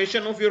say,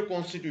 formation of your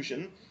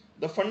constitution,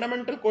 the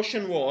fundamental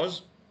question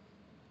was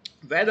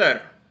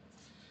whether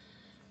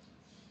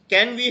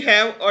can we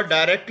have a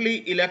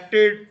directly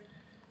elected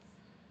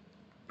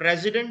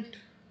president,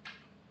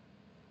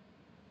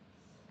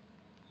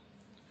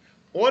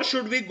 or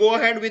should we go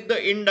ahead with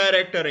the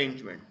indirect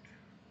arrangement?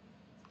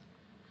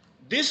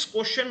 This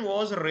question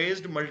was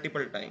raised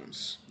multiple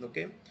times.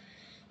 Okay,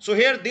 so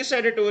here this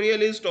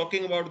editorial is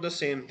talking about the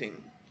same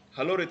thing.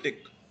 Hello Ritik.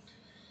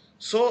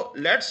 So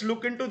let's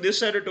look into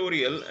this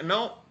editorial.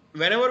 Now,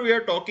 whenever we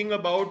are talking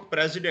about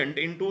president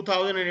in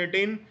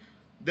 2018,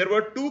 there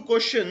were two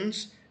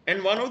questions,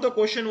 and one of the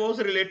question was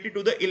related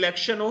to the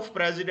election of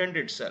president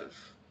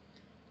itself.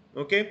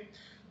 Okay,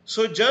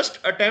 so just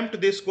attempt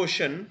this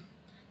question.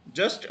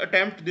 Just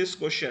attempt this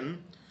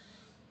question.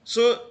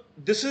 So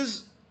this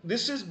is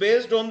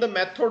based on the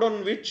method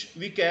on which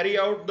we carry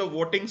out the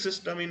voting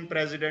system in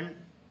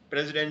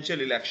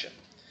presidential election.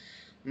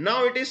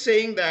 Now it is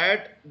saying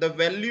that the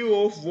value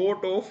of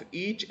vote of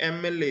each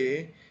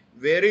MLA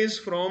varies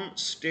from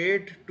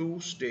state to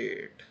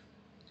state.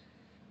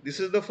 This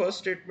is the first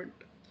statement.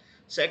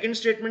 Second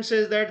statement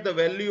says that the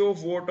value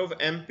of vote of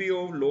MP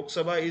of Lok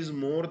Sabha is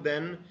more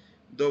than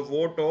the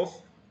vote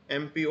of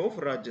MP of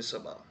Rajya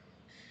Sabha.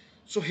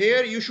 So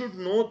here you should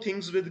know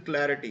things with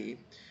clarity,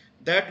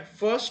 that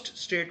first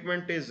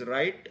statement is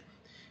right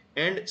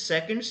and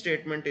second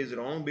statement is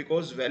wrong,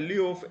 because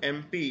value of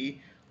MP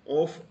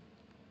of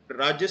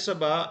Rajya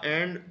Sabha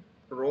and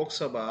Lok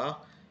Sabha,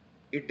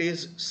 it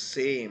is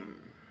same.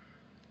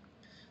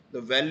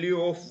 The value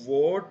of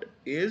vote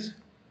is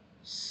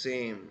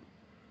same.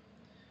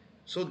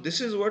 So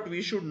this is what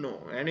we should know,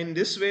 and in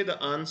this way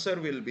the answer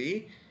will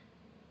be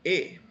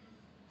A.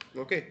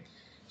 Okay,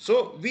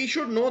 so we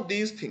should know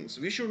these things.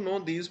 We should know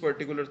these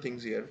particular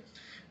things here.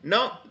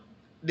 Now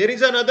there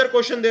is another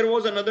question. There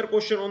was another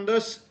question on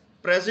the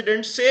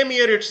president same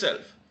year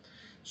itself.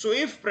 So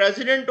if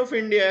President of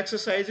India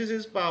exercises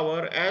his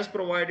power as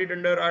provided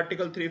under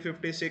Article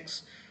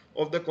 356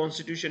 of the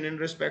Constitution in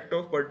respect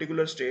of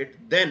particular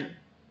state, then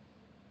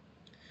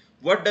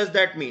what does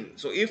that mean?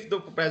 So if the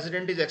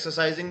president is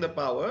exercising the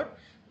power,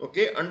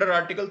 okay, under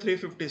Article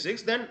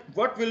 356, then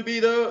what will be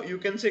the, you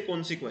can say,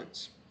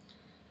 consequence?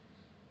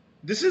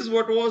 This is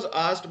what was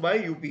asked by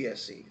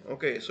UPSC.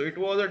 Okay, so it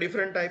was a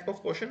different type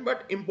of question,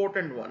 but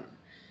important one.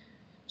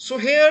 So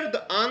here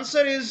the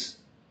answer is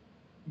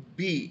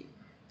B.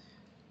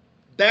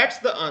 That's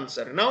the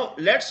answer. Now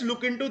let's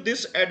look into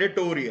this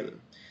editorial.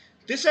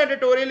 This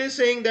editorial is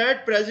saying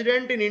that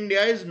president in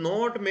India is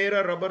not mere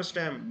a rubber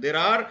stamp. There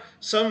are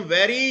some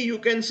very, you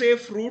can say,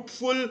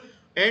 fruitful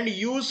and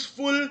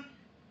useful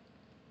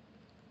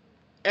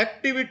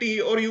activity,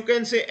 or you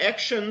can say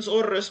actions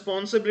or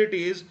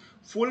responsibilities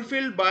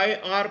fulfilled by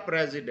our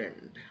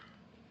president.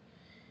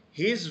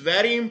 He is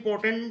very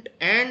important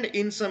and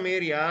in some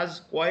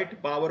areas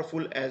quite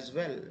powerful as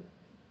well.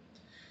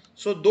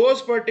 So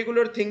those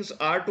particular things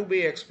are to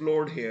be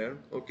explored here.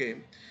 Okay,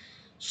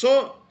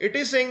 so it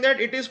is saying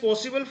that it is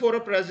possible for a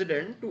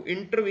president to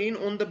intervene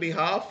on the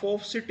behalf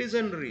of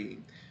citizenry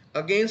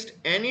against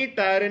any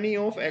tyranny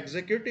of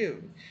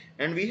executive,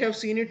 and we have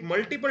seen it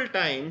multiple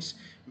times.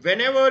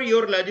 Whenever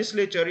your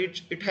legislature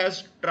it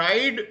has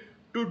tried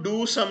to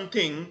do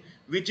something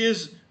which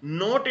is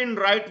not in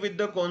right with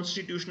the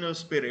constitutional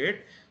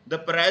spirit, the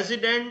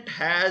president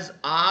has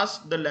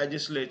asked the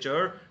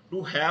legislature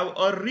to have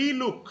a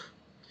relook.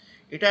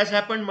 It has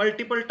happened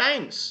multiple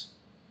times.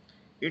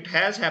 It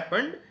has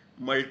happened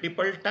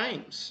multiple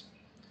times.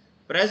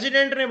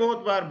 President ने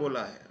बहुत बार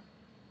बोला है,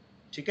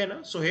 ठीक है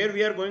ना? So here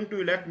we are going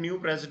to elect new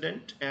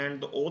president, and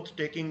the oath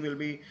taking will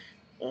be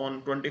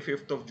on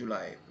 25th of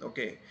July.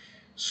 Okay.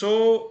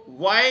 So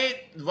why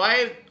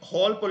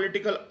whole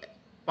political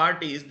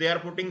parties, they are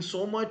putting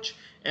so much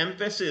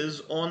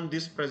emphasis on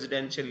this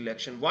presidential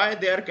election? Why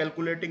they are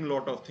calculating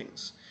lot of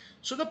things?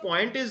 So the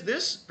point is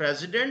this: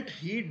 president,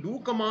 he do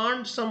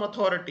command some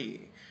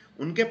authority.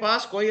 उनके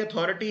पास कोई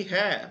authority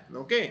है.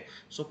 Okay,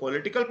 so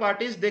political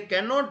parties, they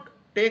cannot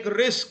take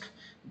risk.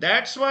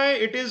 That's why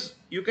it is,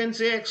 you can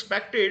say,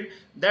 expected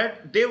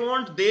that they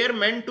want their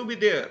men to be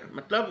there.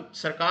 मतलब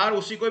सरकार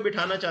उसी को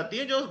बिठाना चाहती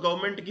है जो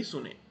गवर्नमेंट की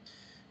सुने,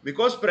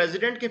 because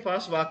president के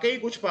पास वाकई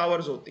कुछ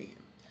powers होती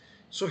हैं.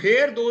 So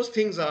here those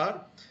things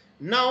are.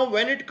 Now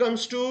when it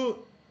comes to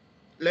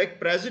like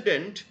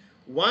president,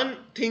 one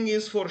thing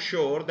is for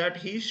sure, that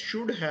he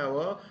should have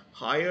a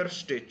higher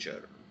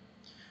stature,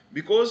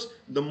 because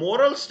the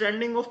moral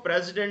standing of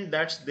president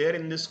that's there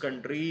in this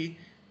country,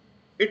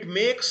 it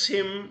makes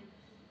him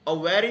a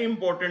very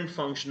important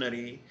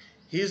functionary.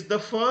 He is the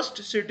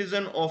first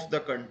citizen of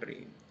the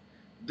country.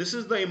 This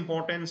is the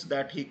importance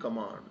that he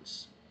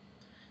commands.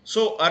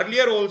 So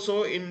earlier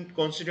also in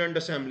Constituent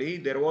Assembly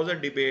there was a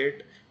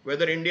debate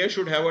whether India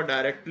should have a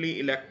directly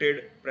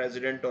elected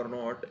president or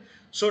not.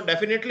 So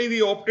definitely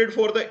we opted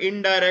for the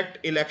indirect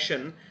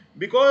election,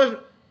 because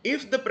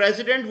if the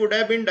president would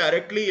have been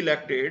directly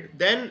elected,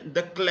 then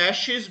the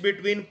clashes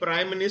between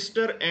prime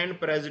minister and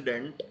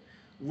president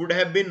would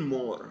have been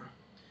more.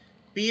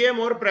 PM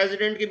और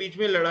president के बीच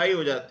में लड़ाई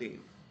हो जाती,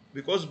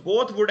 because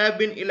both would have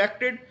been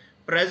elected.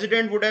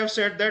 President would have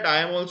said that I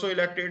am also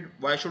elected,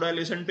 why should I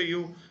listen to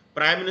you?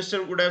 Prime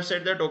minister would have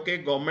said that okay,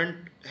 government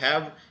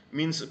have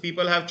means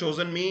people have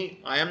chosen me,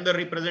 I am the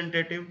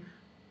representative.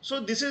 So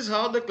this is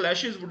how the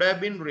clashes would have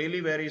been really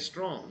very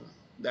strong.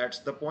 That's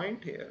the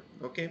point here.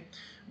 Okay.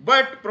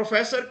 But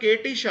Professor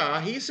K.T. Shah,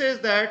 he says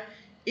that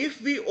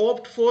if we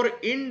opt for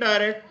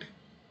indirectly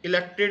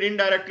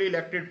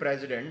elected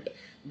president,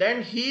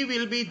 then he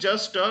will be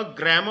just a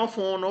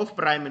gramophone of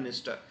prime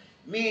minister.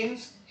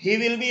 Means he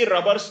will be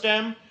rubber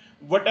stamp.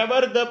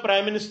 Whatever the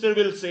prime minister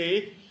will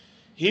say,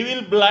 he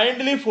will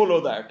blindly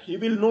follow that. He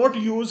will not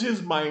use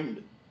his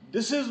mind.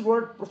 This is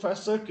what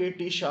Professor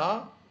K.T.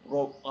 Shah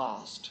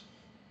asked.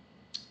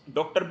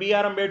 Dr.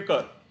 B.R.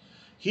 Ambedkar,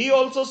 he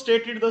also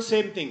stated the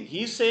same thing.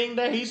 He said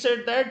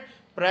that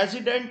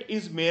president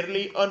is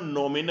merely a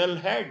nominal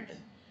head.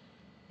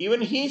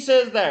 Even he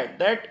says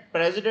that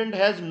president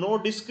has no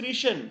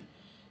discretion.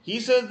 He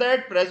says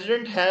that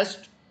president has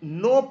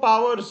no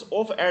powers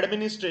of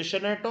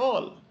administration at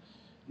all.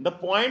 The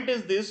point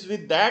is this,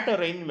 with that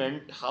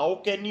arrangement,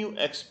 how can you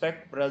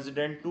expect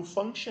president to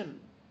function?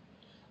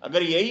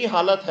 अगर यही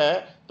हालत है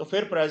तो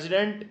फिर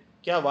president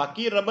क्या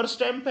वाकई rubber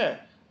stamp है?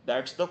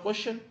 That's the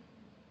question.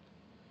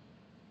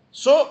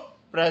 So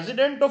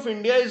president of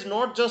India is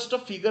not just a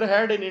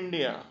figurehead in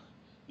India.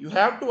 You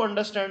have to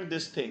understand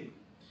this thing.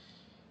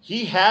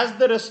 He has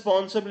the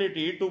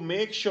responsibility to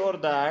make sure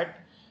that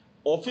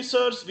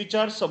officers which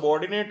are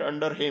subordinate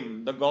under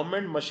him, the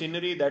government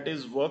machinery that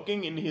is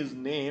working in his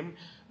name,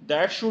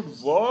 that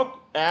should work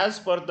as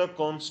per the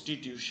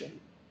constitution.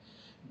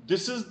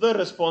 This is the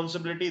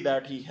responsibility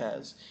that he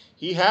has.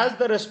 He has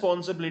the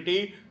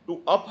responsibility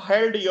to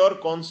uphold your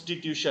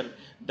constitution.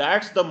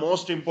 That's the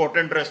most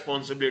important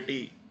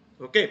responsibility.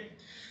 Okay.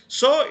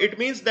 So it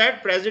means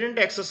that president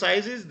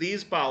exercises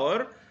these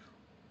power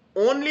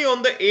only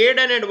on the aid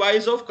and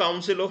advice of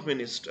council of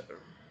minister.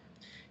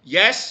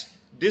 Yes,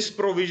 this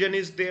provision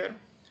is there.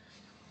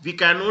 We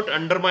cannot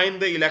undermine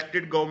the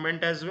elected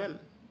government as well.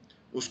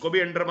 उसको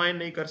भी undermine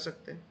नहीं कर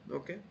सकते.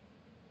 Okay.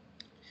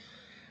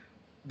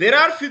 There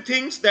are few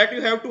things that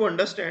you have to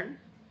understand,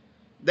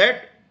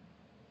 that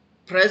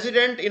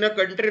president in a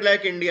country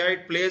like India,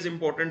 it plays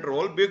important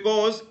role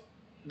because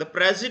the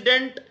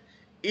president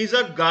is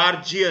a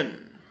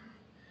guardian.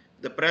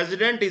 The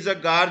president is a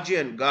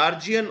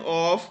guardian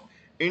of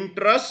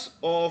interests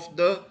of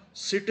the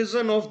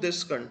citizen of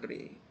this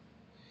country.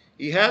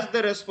 He has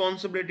the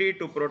responsibility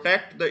to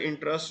protect the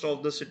interests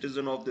of the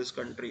citizen of this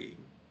country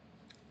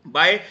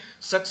by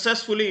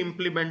successfully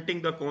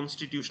implementing the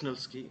constitutional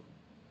scheme.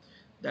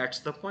 That's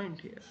the point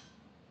here.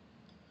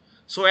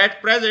 So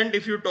at present,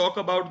 if you talk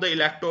about the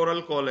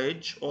electoral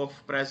college of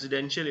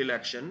presidential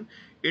election,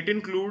 it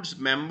includes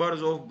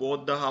members of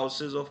both the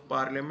houses of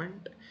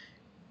parliament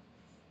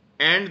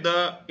and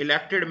the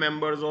elected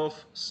members of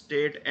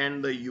state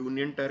and the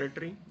union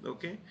territory.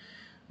 Okay.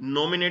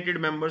 Nominated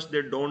members,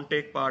 they don't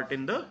take part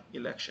in the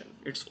election.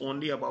 It's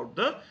only about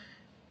the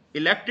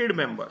elected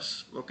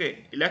members.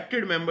 Okay.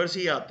 Elected members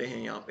ही आते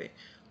हैं यहाँ पे.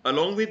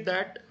 Along with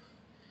that,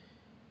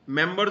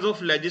 members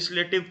of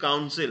legislative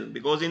council,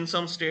 because in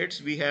some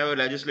states we have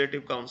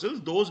legislative councils,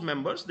 those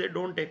members, they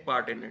don't take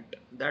part in it.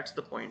 That's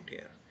the point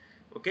here.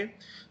 Okay.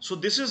 So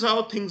this is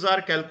how things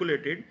are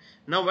calculated.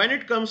 Now when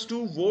it comes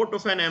to vote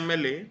of an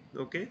MLA,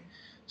 okay,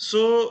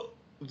 so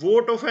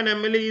vote of an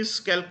MLA is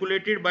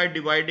calculated by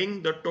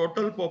dividing the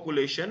total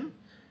population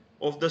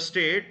of the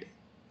state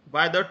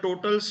by the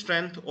total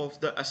strength of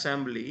the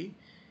assembly,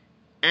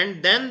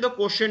 and then the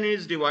quotient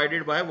is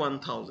divided by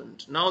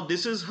 1000. Now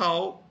this is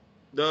how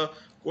the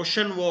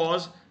question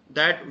was,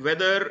 that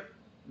whether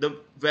the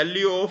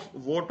value of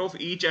vote of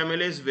each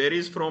MLA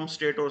varies from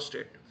state or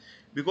state,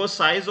 because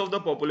size of the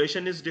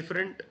population is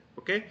different.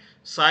 Okay,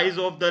 size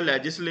of the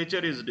legislature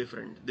is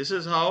different. This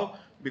is how,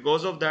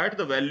 because of that,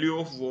 the value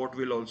of vote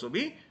will also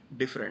be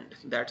different.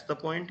 That's the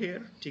point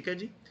here. ठीक है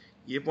जी,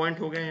 ये point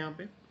हो गया यहाँ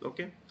पे.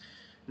 Okay.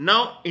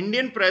 Now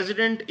Indian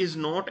president is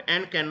not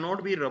and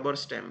cannot be rubber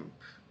stamp.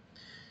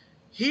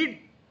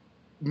 He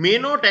may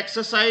not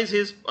exercise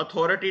his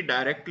authority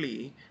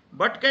directly,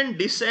 but can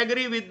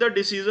disagree with the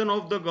decision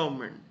of the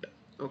government.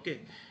 Okay.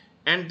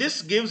 And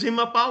this gives him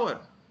a power.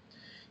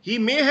 He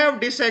may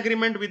have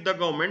disagreement with the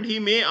government. He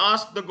may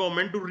ask the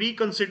government to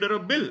reconsider a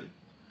bill.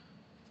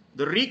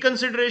 The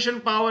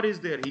reconsideration power is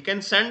there. He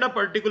can send a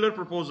particular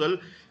proposal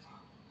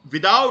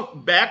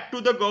back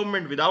to the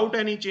government without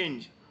any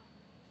change.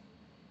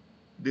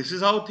 This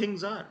is how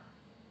things are.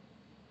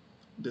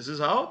 This is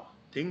how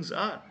things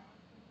are.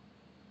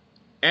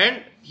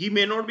 And he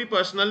may not be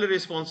personally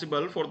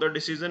responsible for the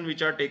decision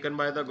which are taken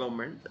by the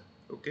government.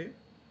 Okay.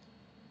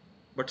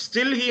 But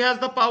still he has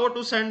the power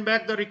to send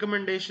back the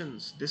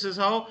recommendations. This is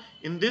how,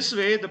 in this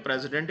way, the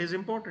president is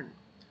important.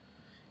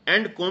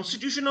 And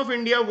Constitution of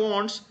India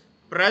wants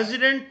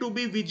president to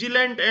be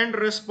vigilant and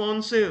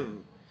responsive,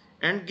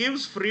 and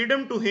gives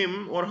freedom to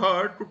him or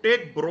her to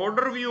take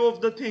broader view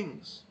of the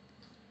things.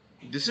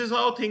 This is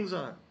how things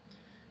are.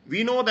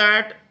 We know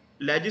that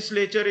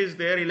legislature is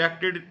there,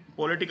 elected,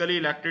 politically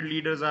elected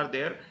leaders are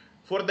there.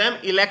 For them,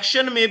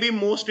 election may be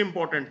most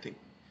important thing.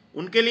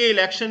 उनके लिए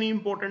election ही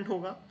important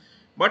होगा.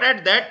 But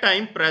at that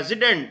time,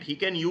 president, he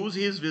can use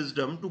his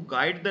wisdom to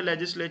guide the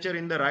legislature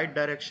in the right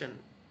direction.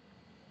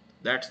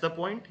 That's the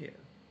point here.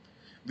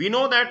 We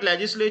know that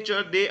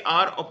legislature, they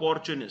are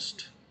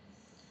opportunist.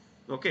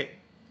 Okay,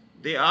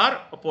 they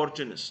are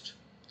opportunist.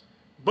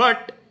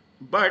 But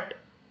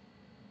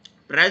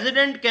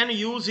president can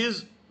use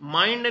his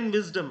mind and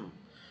wisdom.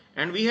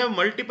 And we have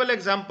multiple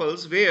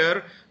examples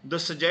where the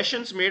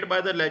suggestions made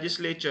by the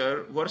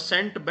legislature were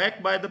sent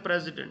back by the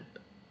president.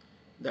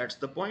 That's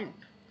the point.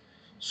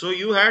 So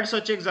you had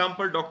such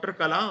example, Dr.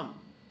 Kalam.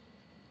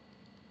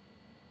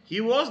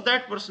 He was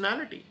that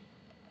personality.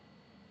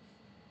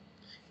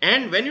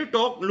 And when you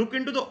look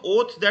into the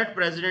oath that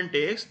president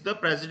takes, the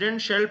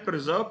president shall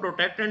preserve,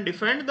 protect and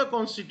defend the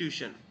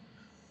constitution.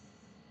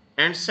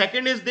 And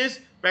second is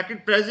this,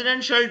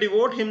 president shall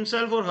devote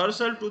himself or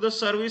herself to the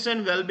service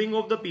and well-being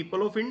of the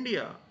people of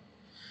India.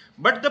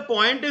 But the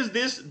point is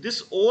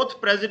this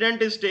oath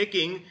president is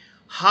taking,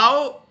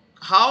 how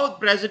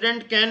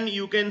president can,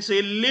 you can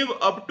say, live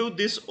up to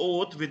this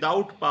oath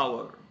without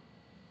power.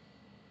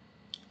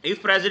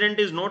 If president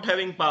is not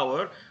having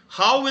power,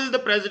 how will the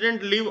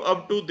president live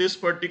up to this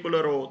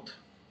particular oath?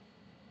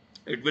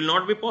 It will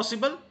not be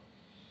possible.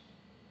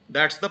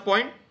 That's the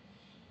point.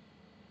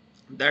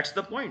 That's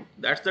the point.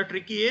 That's the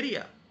tricky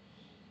area.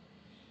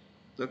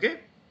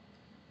 Okay.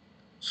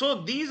 So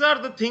these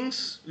are the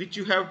things which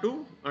you have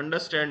to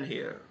understand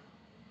here.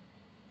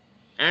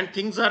 And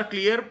things are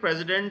clear.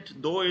 President,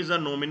 though, is a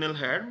nominal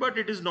head, but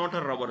it is not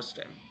a rubber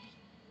stamp.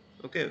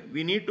 Okay.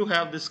 We need to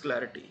have this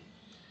clarity.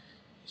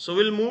 So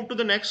we'll move to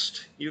the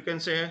next, you can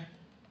say,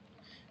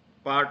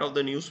 part of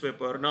the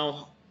newspaper.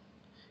 Now,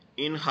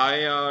 in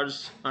high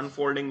hours,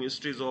 unfolding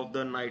mysteries of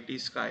the nighty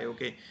sky.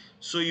 Okay,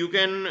 so you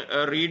can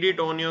read it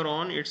on your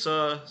own. It's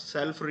a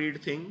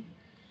self-read thing.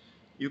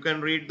 You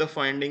can read the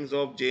findings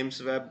of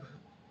James Webb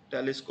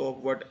telescope,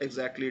 what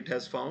exactly it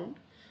has found.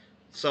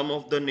 Some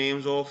of the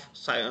names of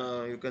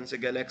you can say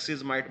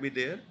galaxies might be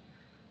there.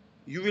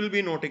 You will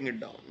be noting it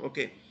down.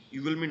 Okay,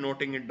 you will be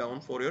noting it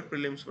down for your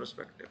prelims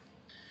perspective.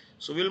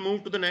 So we'll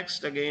move to the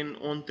next again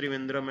on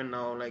Trivandrum, and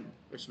now like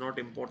it's not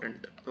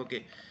important.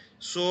 Okay.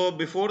 So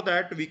before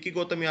that, Vicky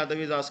Gautam Yadav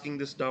is asking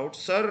this doubt.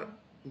 Sir,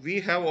 we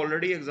have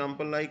already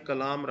example like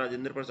Kalam,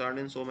 Rajendra Prasad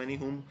and so many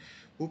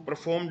who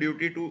perform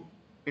duty to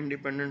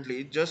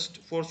independently just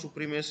for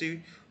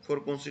supremacy, for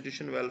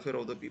constitution welfare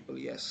of the people.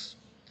 Yes,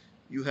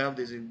 you have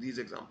these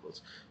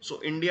examples.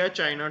 So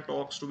India-China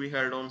talks to be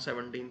held on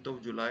 17th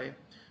of July.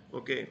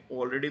 Okay,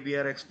 already we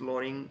are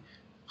exploring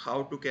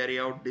how to carry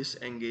out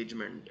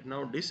disengagement.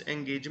 Now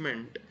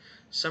disengagement,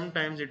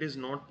 sometimes it is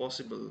not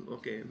possible.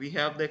 Okay, we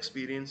have the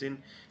experience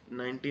in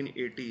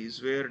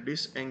 1980s where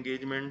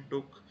disengagement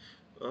took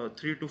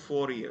 3 to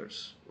 4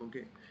 years.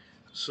 Okay,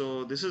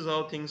 so this is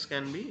how things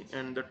can be,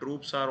 and the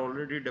troops are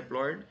already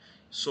deployed.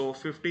 So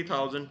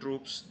 50,000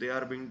 troops, they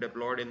are being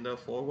deployed in the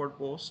forward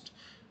post,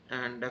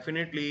 and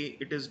definitely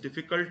it is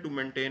difficult to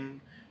maintain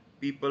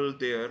people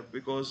there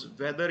because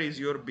weather is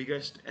your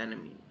biggest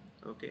enemy.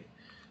 Okay,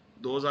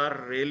 those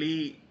are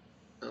really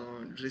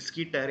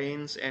risky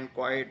terrains and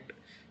quite,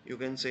 you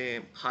can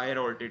say, higher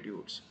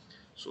altitudes.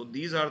 So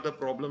these are the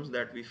problems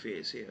that we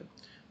face here.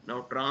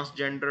 Now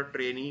transgender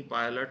trainee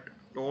pilot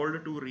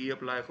told to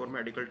reapply for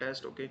medical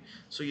test. Okay,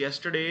 so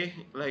yesterday,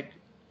 like,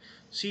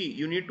 see,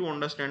 you need to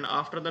understand,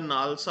 after the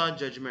Nalsa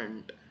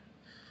judgment,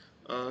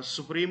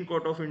 Supreme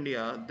Court of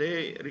India,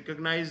 they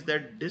recognize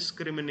that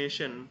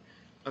discrimination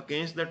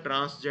against the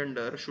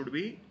transgender should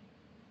be,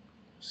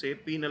 say,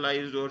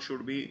 penalized or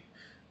should be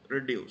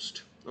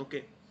reduced.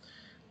 Okay,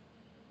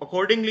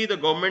 accordingly the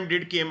government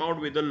did came out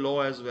with a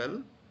law as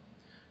well.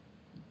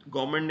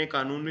 Government ने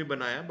कानून भी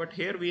बनाया, but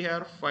here we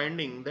are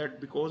finding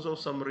that because of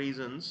some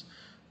reasons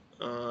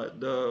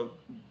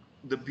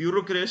the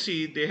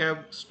bureaucracy, they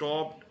have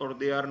stopped or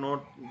they are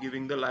not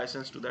giving the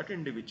license to that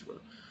individual.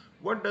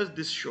 What does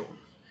this show?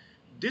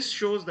 This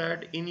shows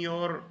that in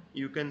your,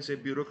 you can say,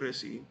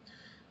 bureaucracy,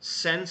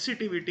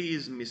 sensitivity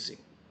is missing.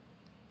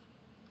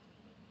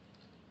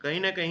 कहीं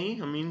ना कहीं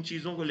हम इन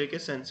चीज़ों को लेके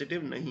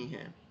sensitive नहीं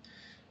हैं.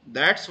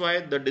 That's why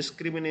the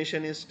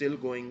discrimination is still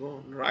going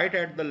on right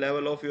at the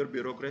level of your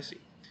bureaucracy.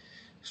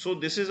 So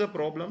this is a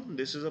problem.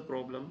 This is a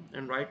problem,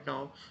 and right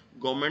now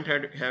government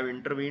have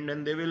intervened,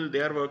 and they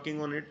are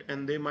working on it,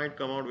 and they might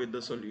come out with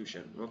the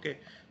solution. Okay,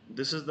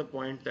 this is the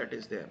point that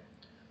is there.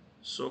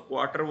 So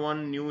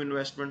Q1 new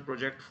investment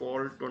project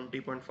fall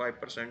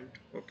 20.5%.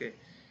 Okay,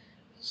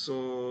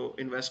 so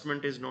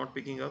investment is not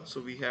picking up,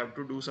 so we have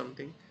to do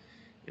something.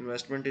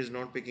 Investment is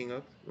not picking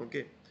up.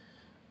 Okay,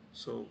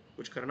 so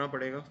कुछ करना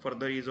पड़ेगा,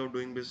 further ease of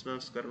doing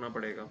business करना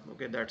पड़ेगा.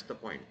 Okay, that's the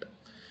point.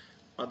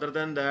 Other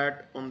than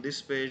that, on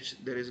this page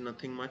there is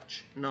nothing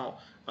much. Now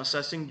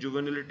assessing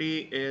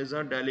juvenility is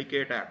a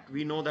delicate act.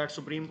 We know that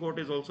Supreme Court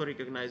is also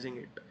recognizing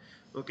it.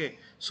 Okay,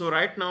 so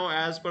right now,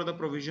 as per the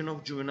provision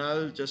of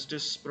Juvenile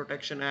Justice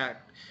Protection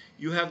Act,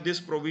 you have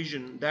this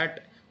provision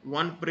that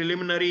one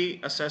preliminary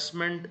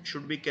assessment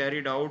should be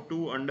carried out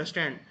to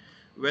understand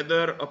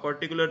whether a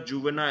particular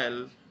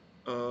juvenile,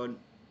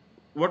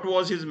 what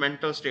was his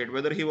mental state,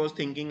 whether he was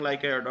thinking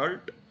like an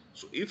adult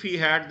So if he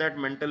had that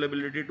mental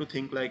ability to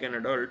think like an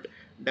adult,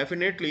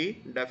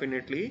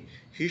 definitely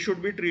he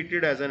should be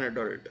treated as an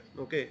adult,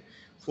 okay,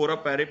 for a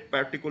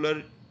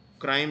particular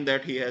crime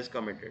that he has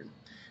committed.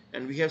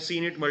 And we have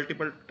seen it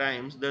multiple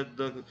times that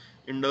the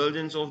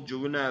indulgence of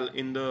juvenile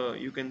in the,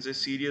 you can say,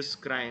 serious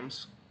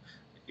crimes,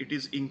 it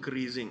is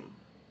increasing.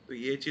 तो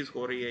ये चीज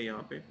हो रही है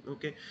यहाँ पे,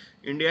 okay.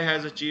 India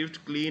has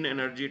achieved clean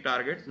energy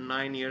target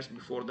 9 years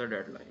before the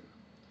deadline.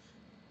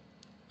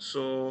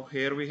 So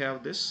here we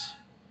have this.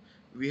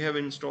 We have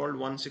installed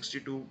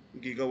 162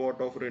 gigawatt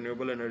of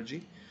renewable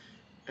energy,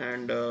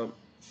 and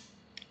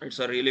it's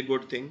a really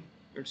good thing.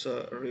 It's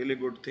a really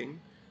good thing.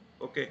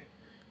 Okay.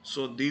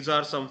 So these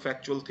are some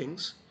factual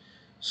things.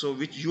 So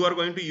which you are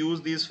going to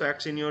use these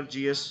facts in your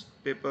GS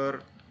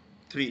paper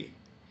 3.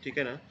 ठीक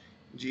है ना?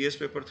 GS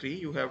paper 3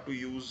 you have to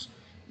use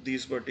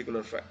these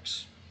particular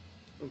facts.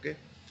 Okay.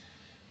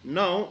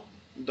 Now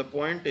the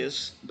point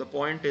is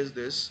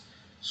this.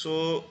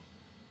 So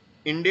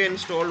India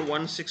installed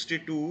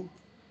 162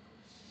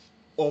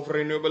 of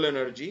renewable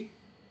energy,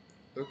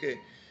 okay,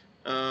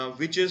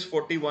 which is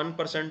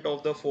 41%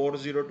 of the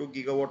 402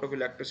 gigawatt of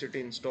electricity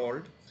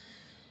installed.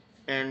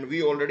 And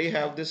we already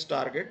have this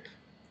target.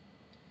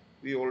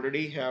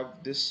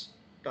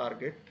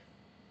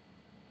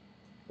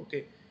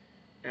 Okay,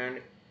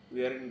 and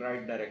we are in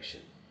right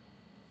direction.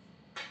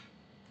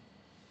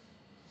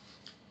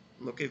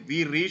 Okay,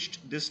 we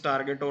reached this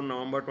target on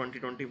November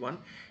 2021.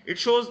 It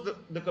shows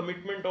the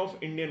commitment of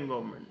Indian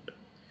government.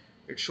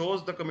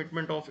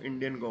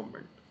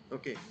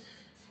 Okay.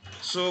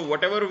 So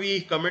whatever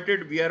we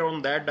committed, we are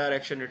on that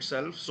direction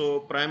itself. So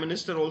Prime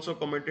Minister also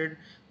committed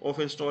of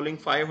installing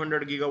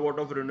 500 gigawatt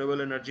of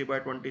renewable energy by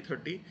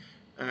 2030,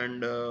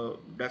 and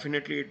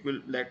definitely it will,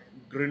 like,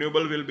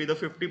 renewable will be the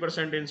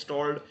 50%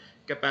 installed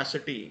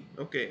capacity.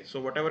 Okay,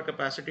 so whatever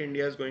capacity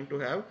India is going to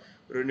have,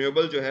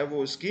 renewable जो है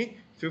वो उसकी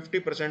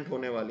 50%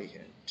 होने वाली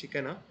है, ठीक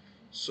है ना?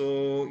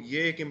 So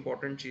ये एक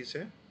important चीज़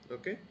है,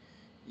 okay?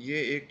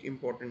 ये एक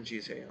important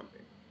चीज़ है यहाँ पे.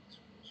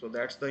 So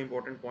that's the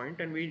important point,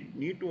 and we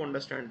need to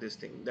understand this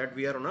thing, that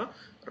we are on a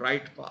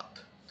right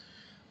path.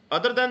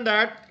 Other than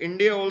that,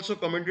 India also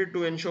committed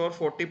to ensure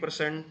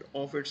 40%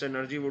 of its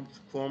energy would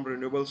from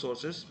renewable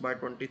sources by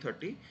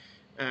 2030,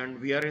 and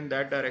we are in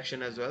that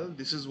direction as well.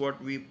 This is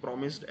what we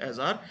promised as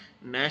our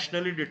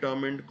nationally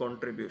determined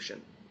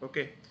contribution.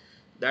 Okay,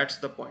 that's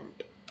the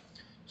point.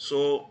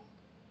 So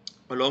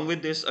along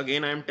with this,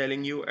 again I am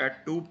telling you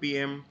at 2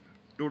 p.m.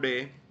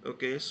 today,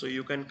 okay, so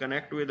you can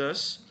connect with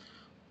us,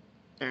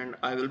 and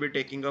I will be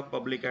taking up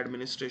public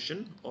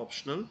administration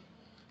optional.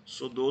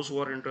 So those who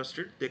are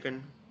interested, they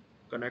can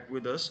connect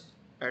with us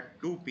at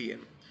 2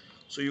 p.m.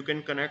 So you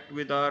can connect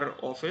with our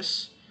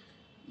office.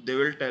 They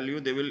will tell you,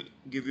 they will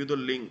give you the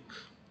link.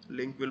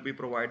 Link will be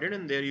provided,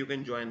 and there you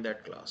can join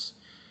that class.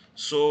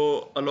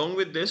 So along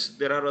with this,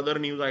 there are other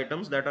news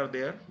items that are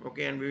there,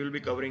 okay, and we will be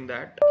covering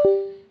that.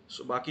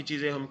 So बाकी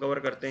चीजें हम cover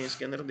करते हैं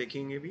इसके अंदर,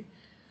 देखेंगे भी.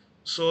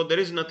 So there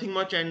is nothing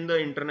much in the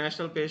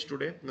international page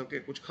today. Okay,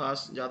 कुछ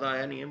खास ज़्यादा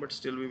आया नहीं है, but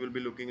still we will be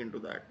looking into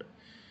that.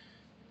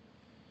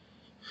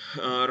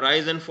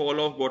 Rise and fall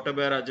of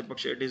Gotabaya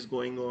Rajapaksa, it is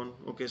going on.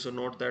 Okay, so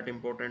not that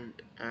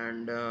important.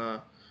 And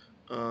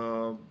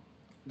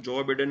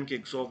Joe Biden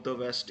kicks off the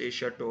West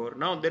Asia tour.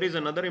 Now there is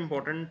another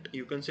important,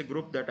 you can say,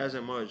 group that has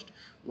emerged.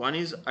 One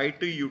is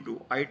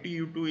ITU2.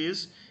 ITU2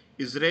 is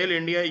Israel,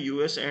 India,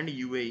 US and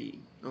UAE.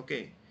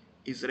 Okay,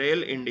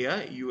 Israel,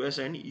 India, US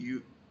and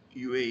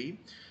UAE.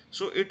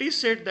 So it is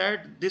said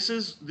that this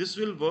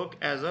will work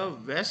as a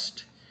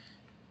West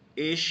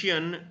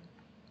Asian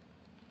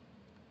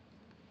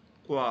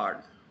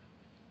Quad.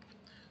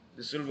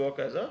 This will work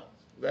as a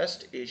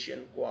West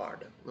Asian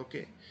Quad.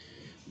 Okay.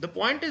 The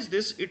point is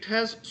this, it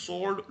has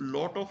solved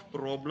lot of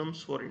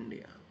problems for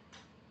India.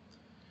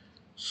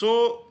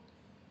 So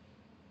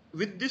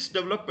with this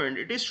development,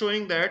 it is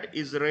showing that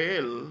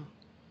Israel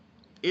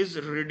is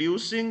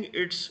reducing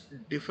its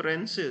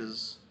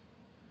differences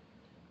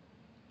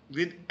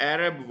with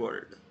Arab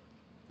world.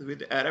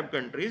 With Arab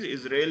countries,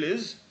 Israel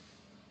is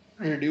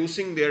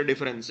reducing their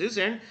differences,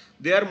 and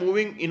they are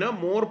moving in a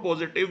more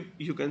positive,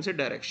 you can say,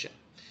 direction.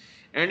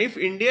 And if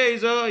India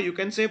is a, you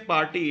can say,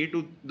 party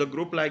to the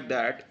group like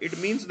that, it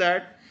means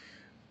that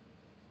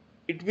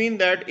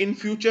in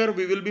future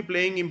we will be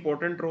playing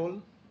important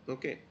role.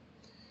 Okay,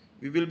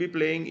 we will be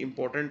playing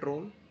important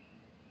role.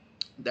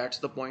 That's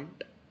the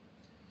point.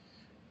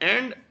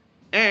 And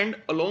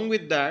along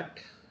with that,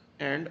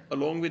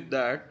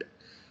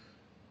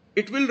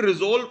 it will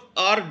resolve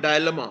our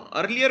dilemma.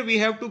 Earlier we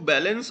have to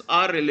balance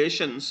our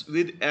relations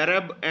with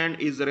Arab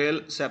and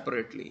Israel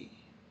separately.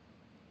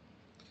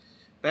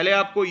 पहले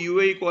आपको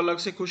UAE को अलग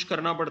से खुश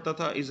करना पड़ता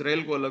था,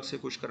 Israel को अलग से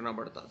खुश करना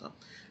पड़ता था.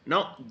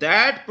 Now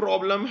that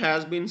problem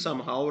has been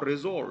somehow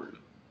resolved,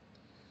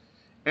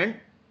 and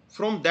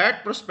from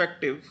that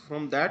perspective,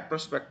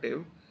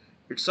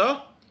 it's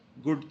a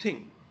good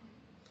thing.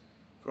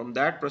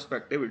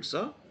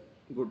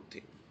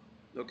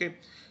 Okay,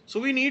 so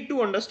we need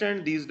to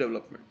understand these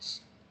developments.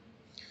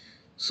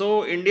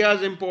 So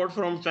India's import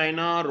from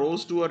China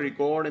rose to a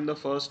record in the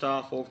first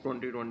half of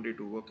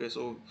 2022. Okay,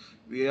 so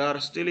we are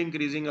still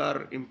increasing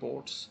our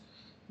imports.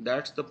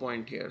 That's the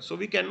point here. So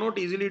we cannot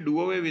easily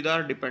do away with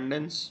our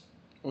dependence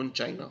on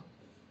China.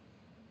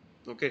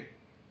 Okay,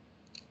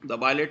 the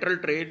bilateral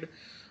trade,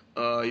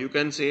 you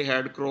can say,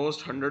 had crossed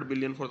 100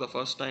 billion for the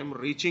first time,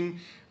 reaching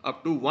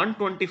up to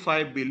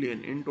 125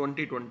 billion in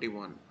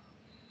 2021.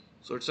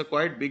 So it's a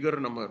quite bigger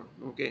number.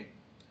 Okay,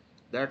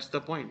 that's the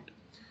point.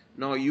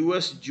 Now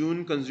US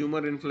June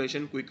consumer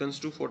inflation quickens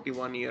to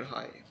 41-year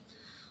high.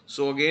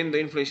 So again the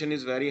inflation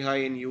is very high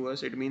in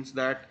US. It means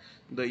that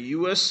the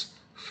US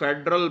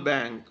Federal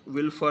Bank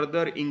will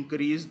further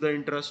increase the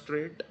interest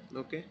rate.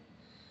 Okay,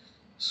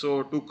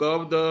 so to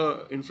curb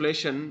the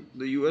inflation,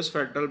 the US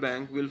Federal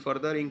Bank will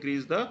further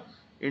increase the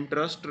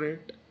interest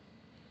rate.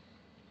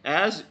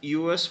 As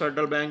US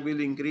Federal Bank will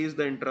increase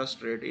the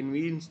interest rate, it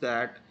means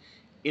that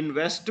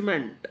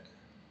investment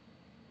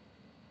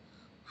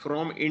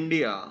from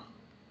India,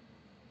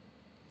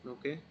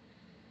 okay,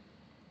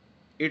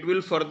 it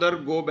will further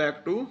go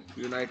back to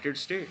United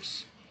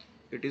States.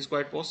 It is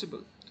quite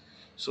possible.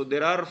 So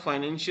there are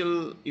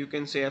financial, you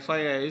can say,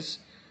 FIIs,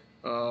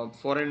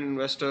 foreign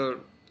investor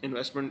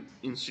investment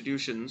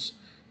institutions.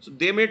 So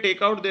they may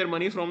take out their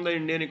money from the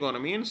Indian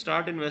economy and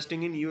start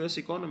investing in US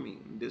economy.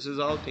 This is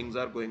how things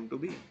are going to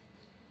be.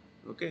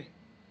 Okay,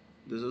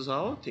 this is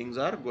how things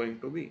are going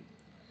to be.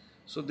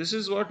 So this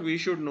is what we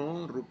should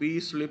know. Rupee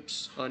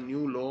slips a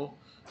new low.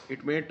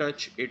 It may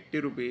touch 80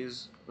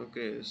 rupees.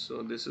 Okay,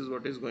 so this is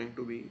what is going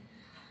to be.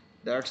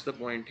 That's the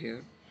point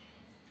here.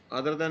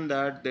 Other than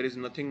that, there is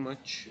nothing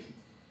much.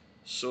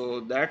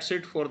 So that's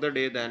it for the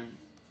day then.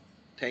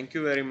 Thank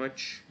you very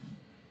much.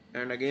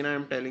 And again, I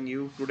am telling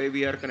you, today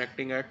we are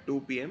connecting at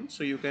 2 p.m.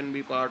 So you can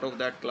be part of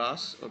that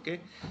class. Okay.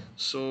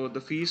 So the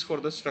fees for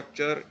the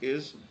structure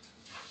is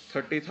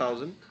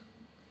 30,000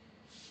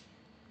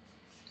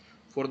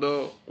 for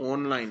the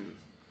online.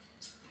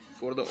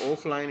 For the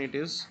offline, it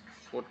is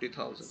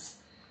 40,000.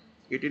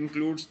 It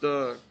includes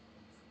the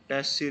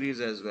test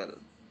series as well.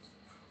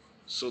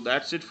 So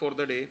that's it for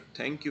the day.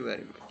 Thank you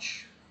very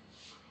much.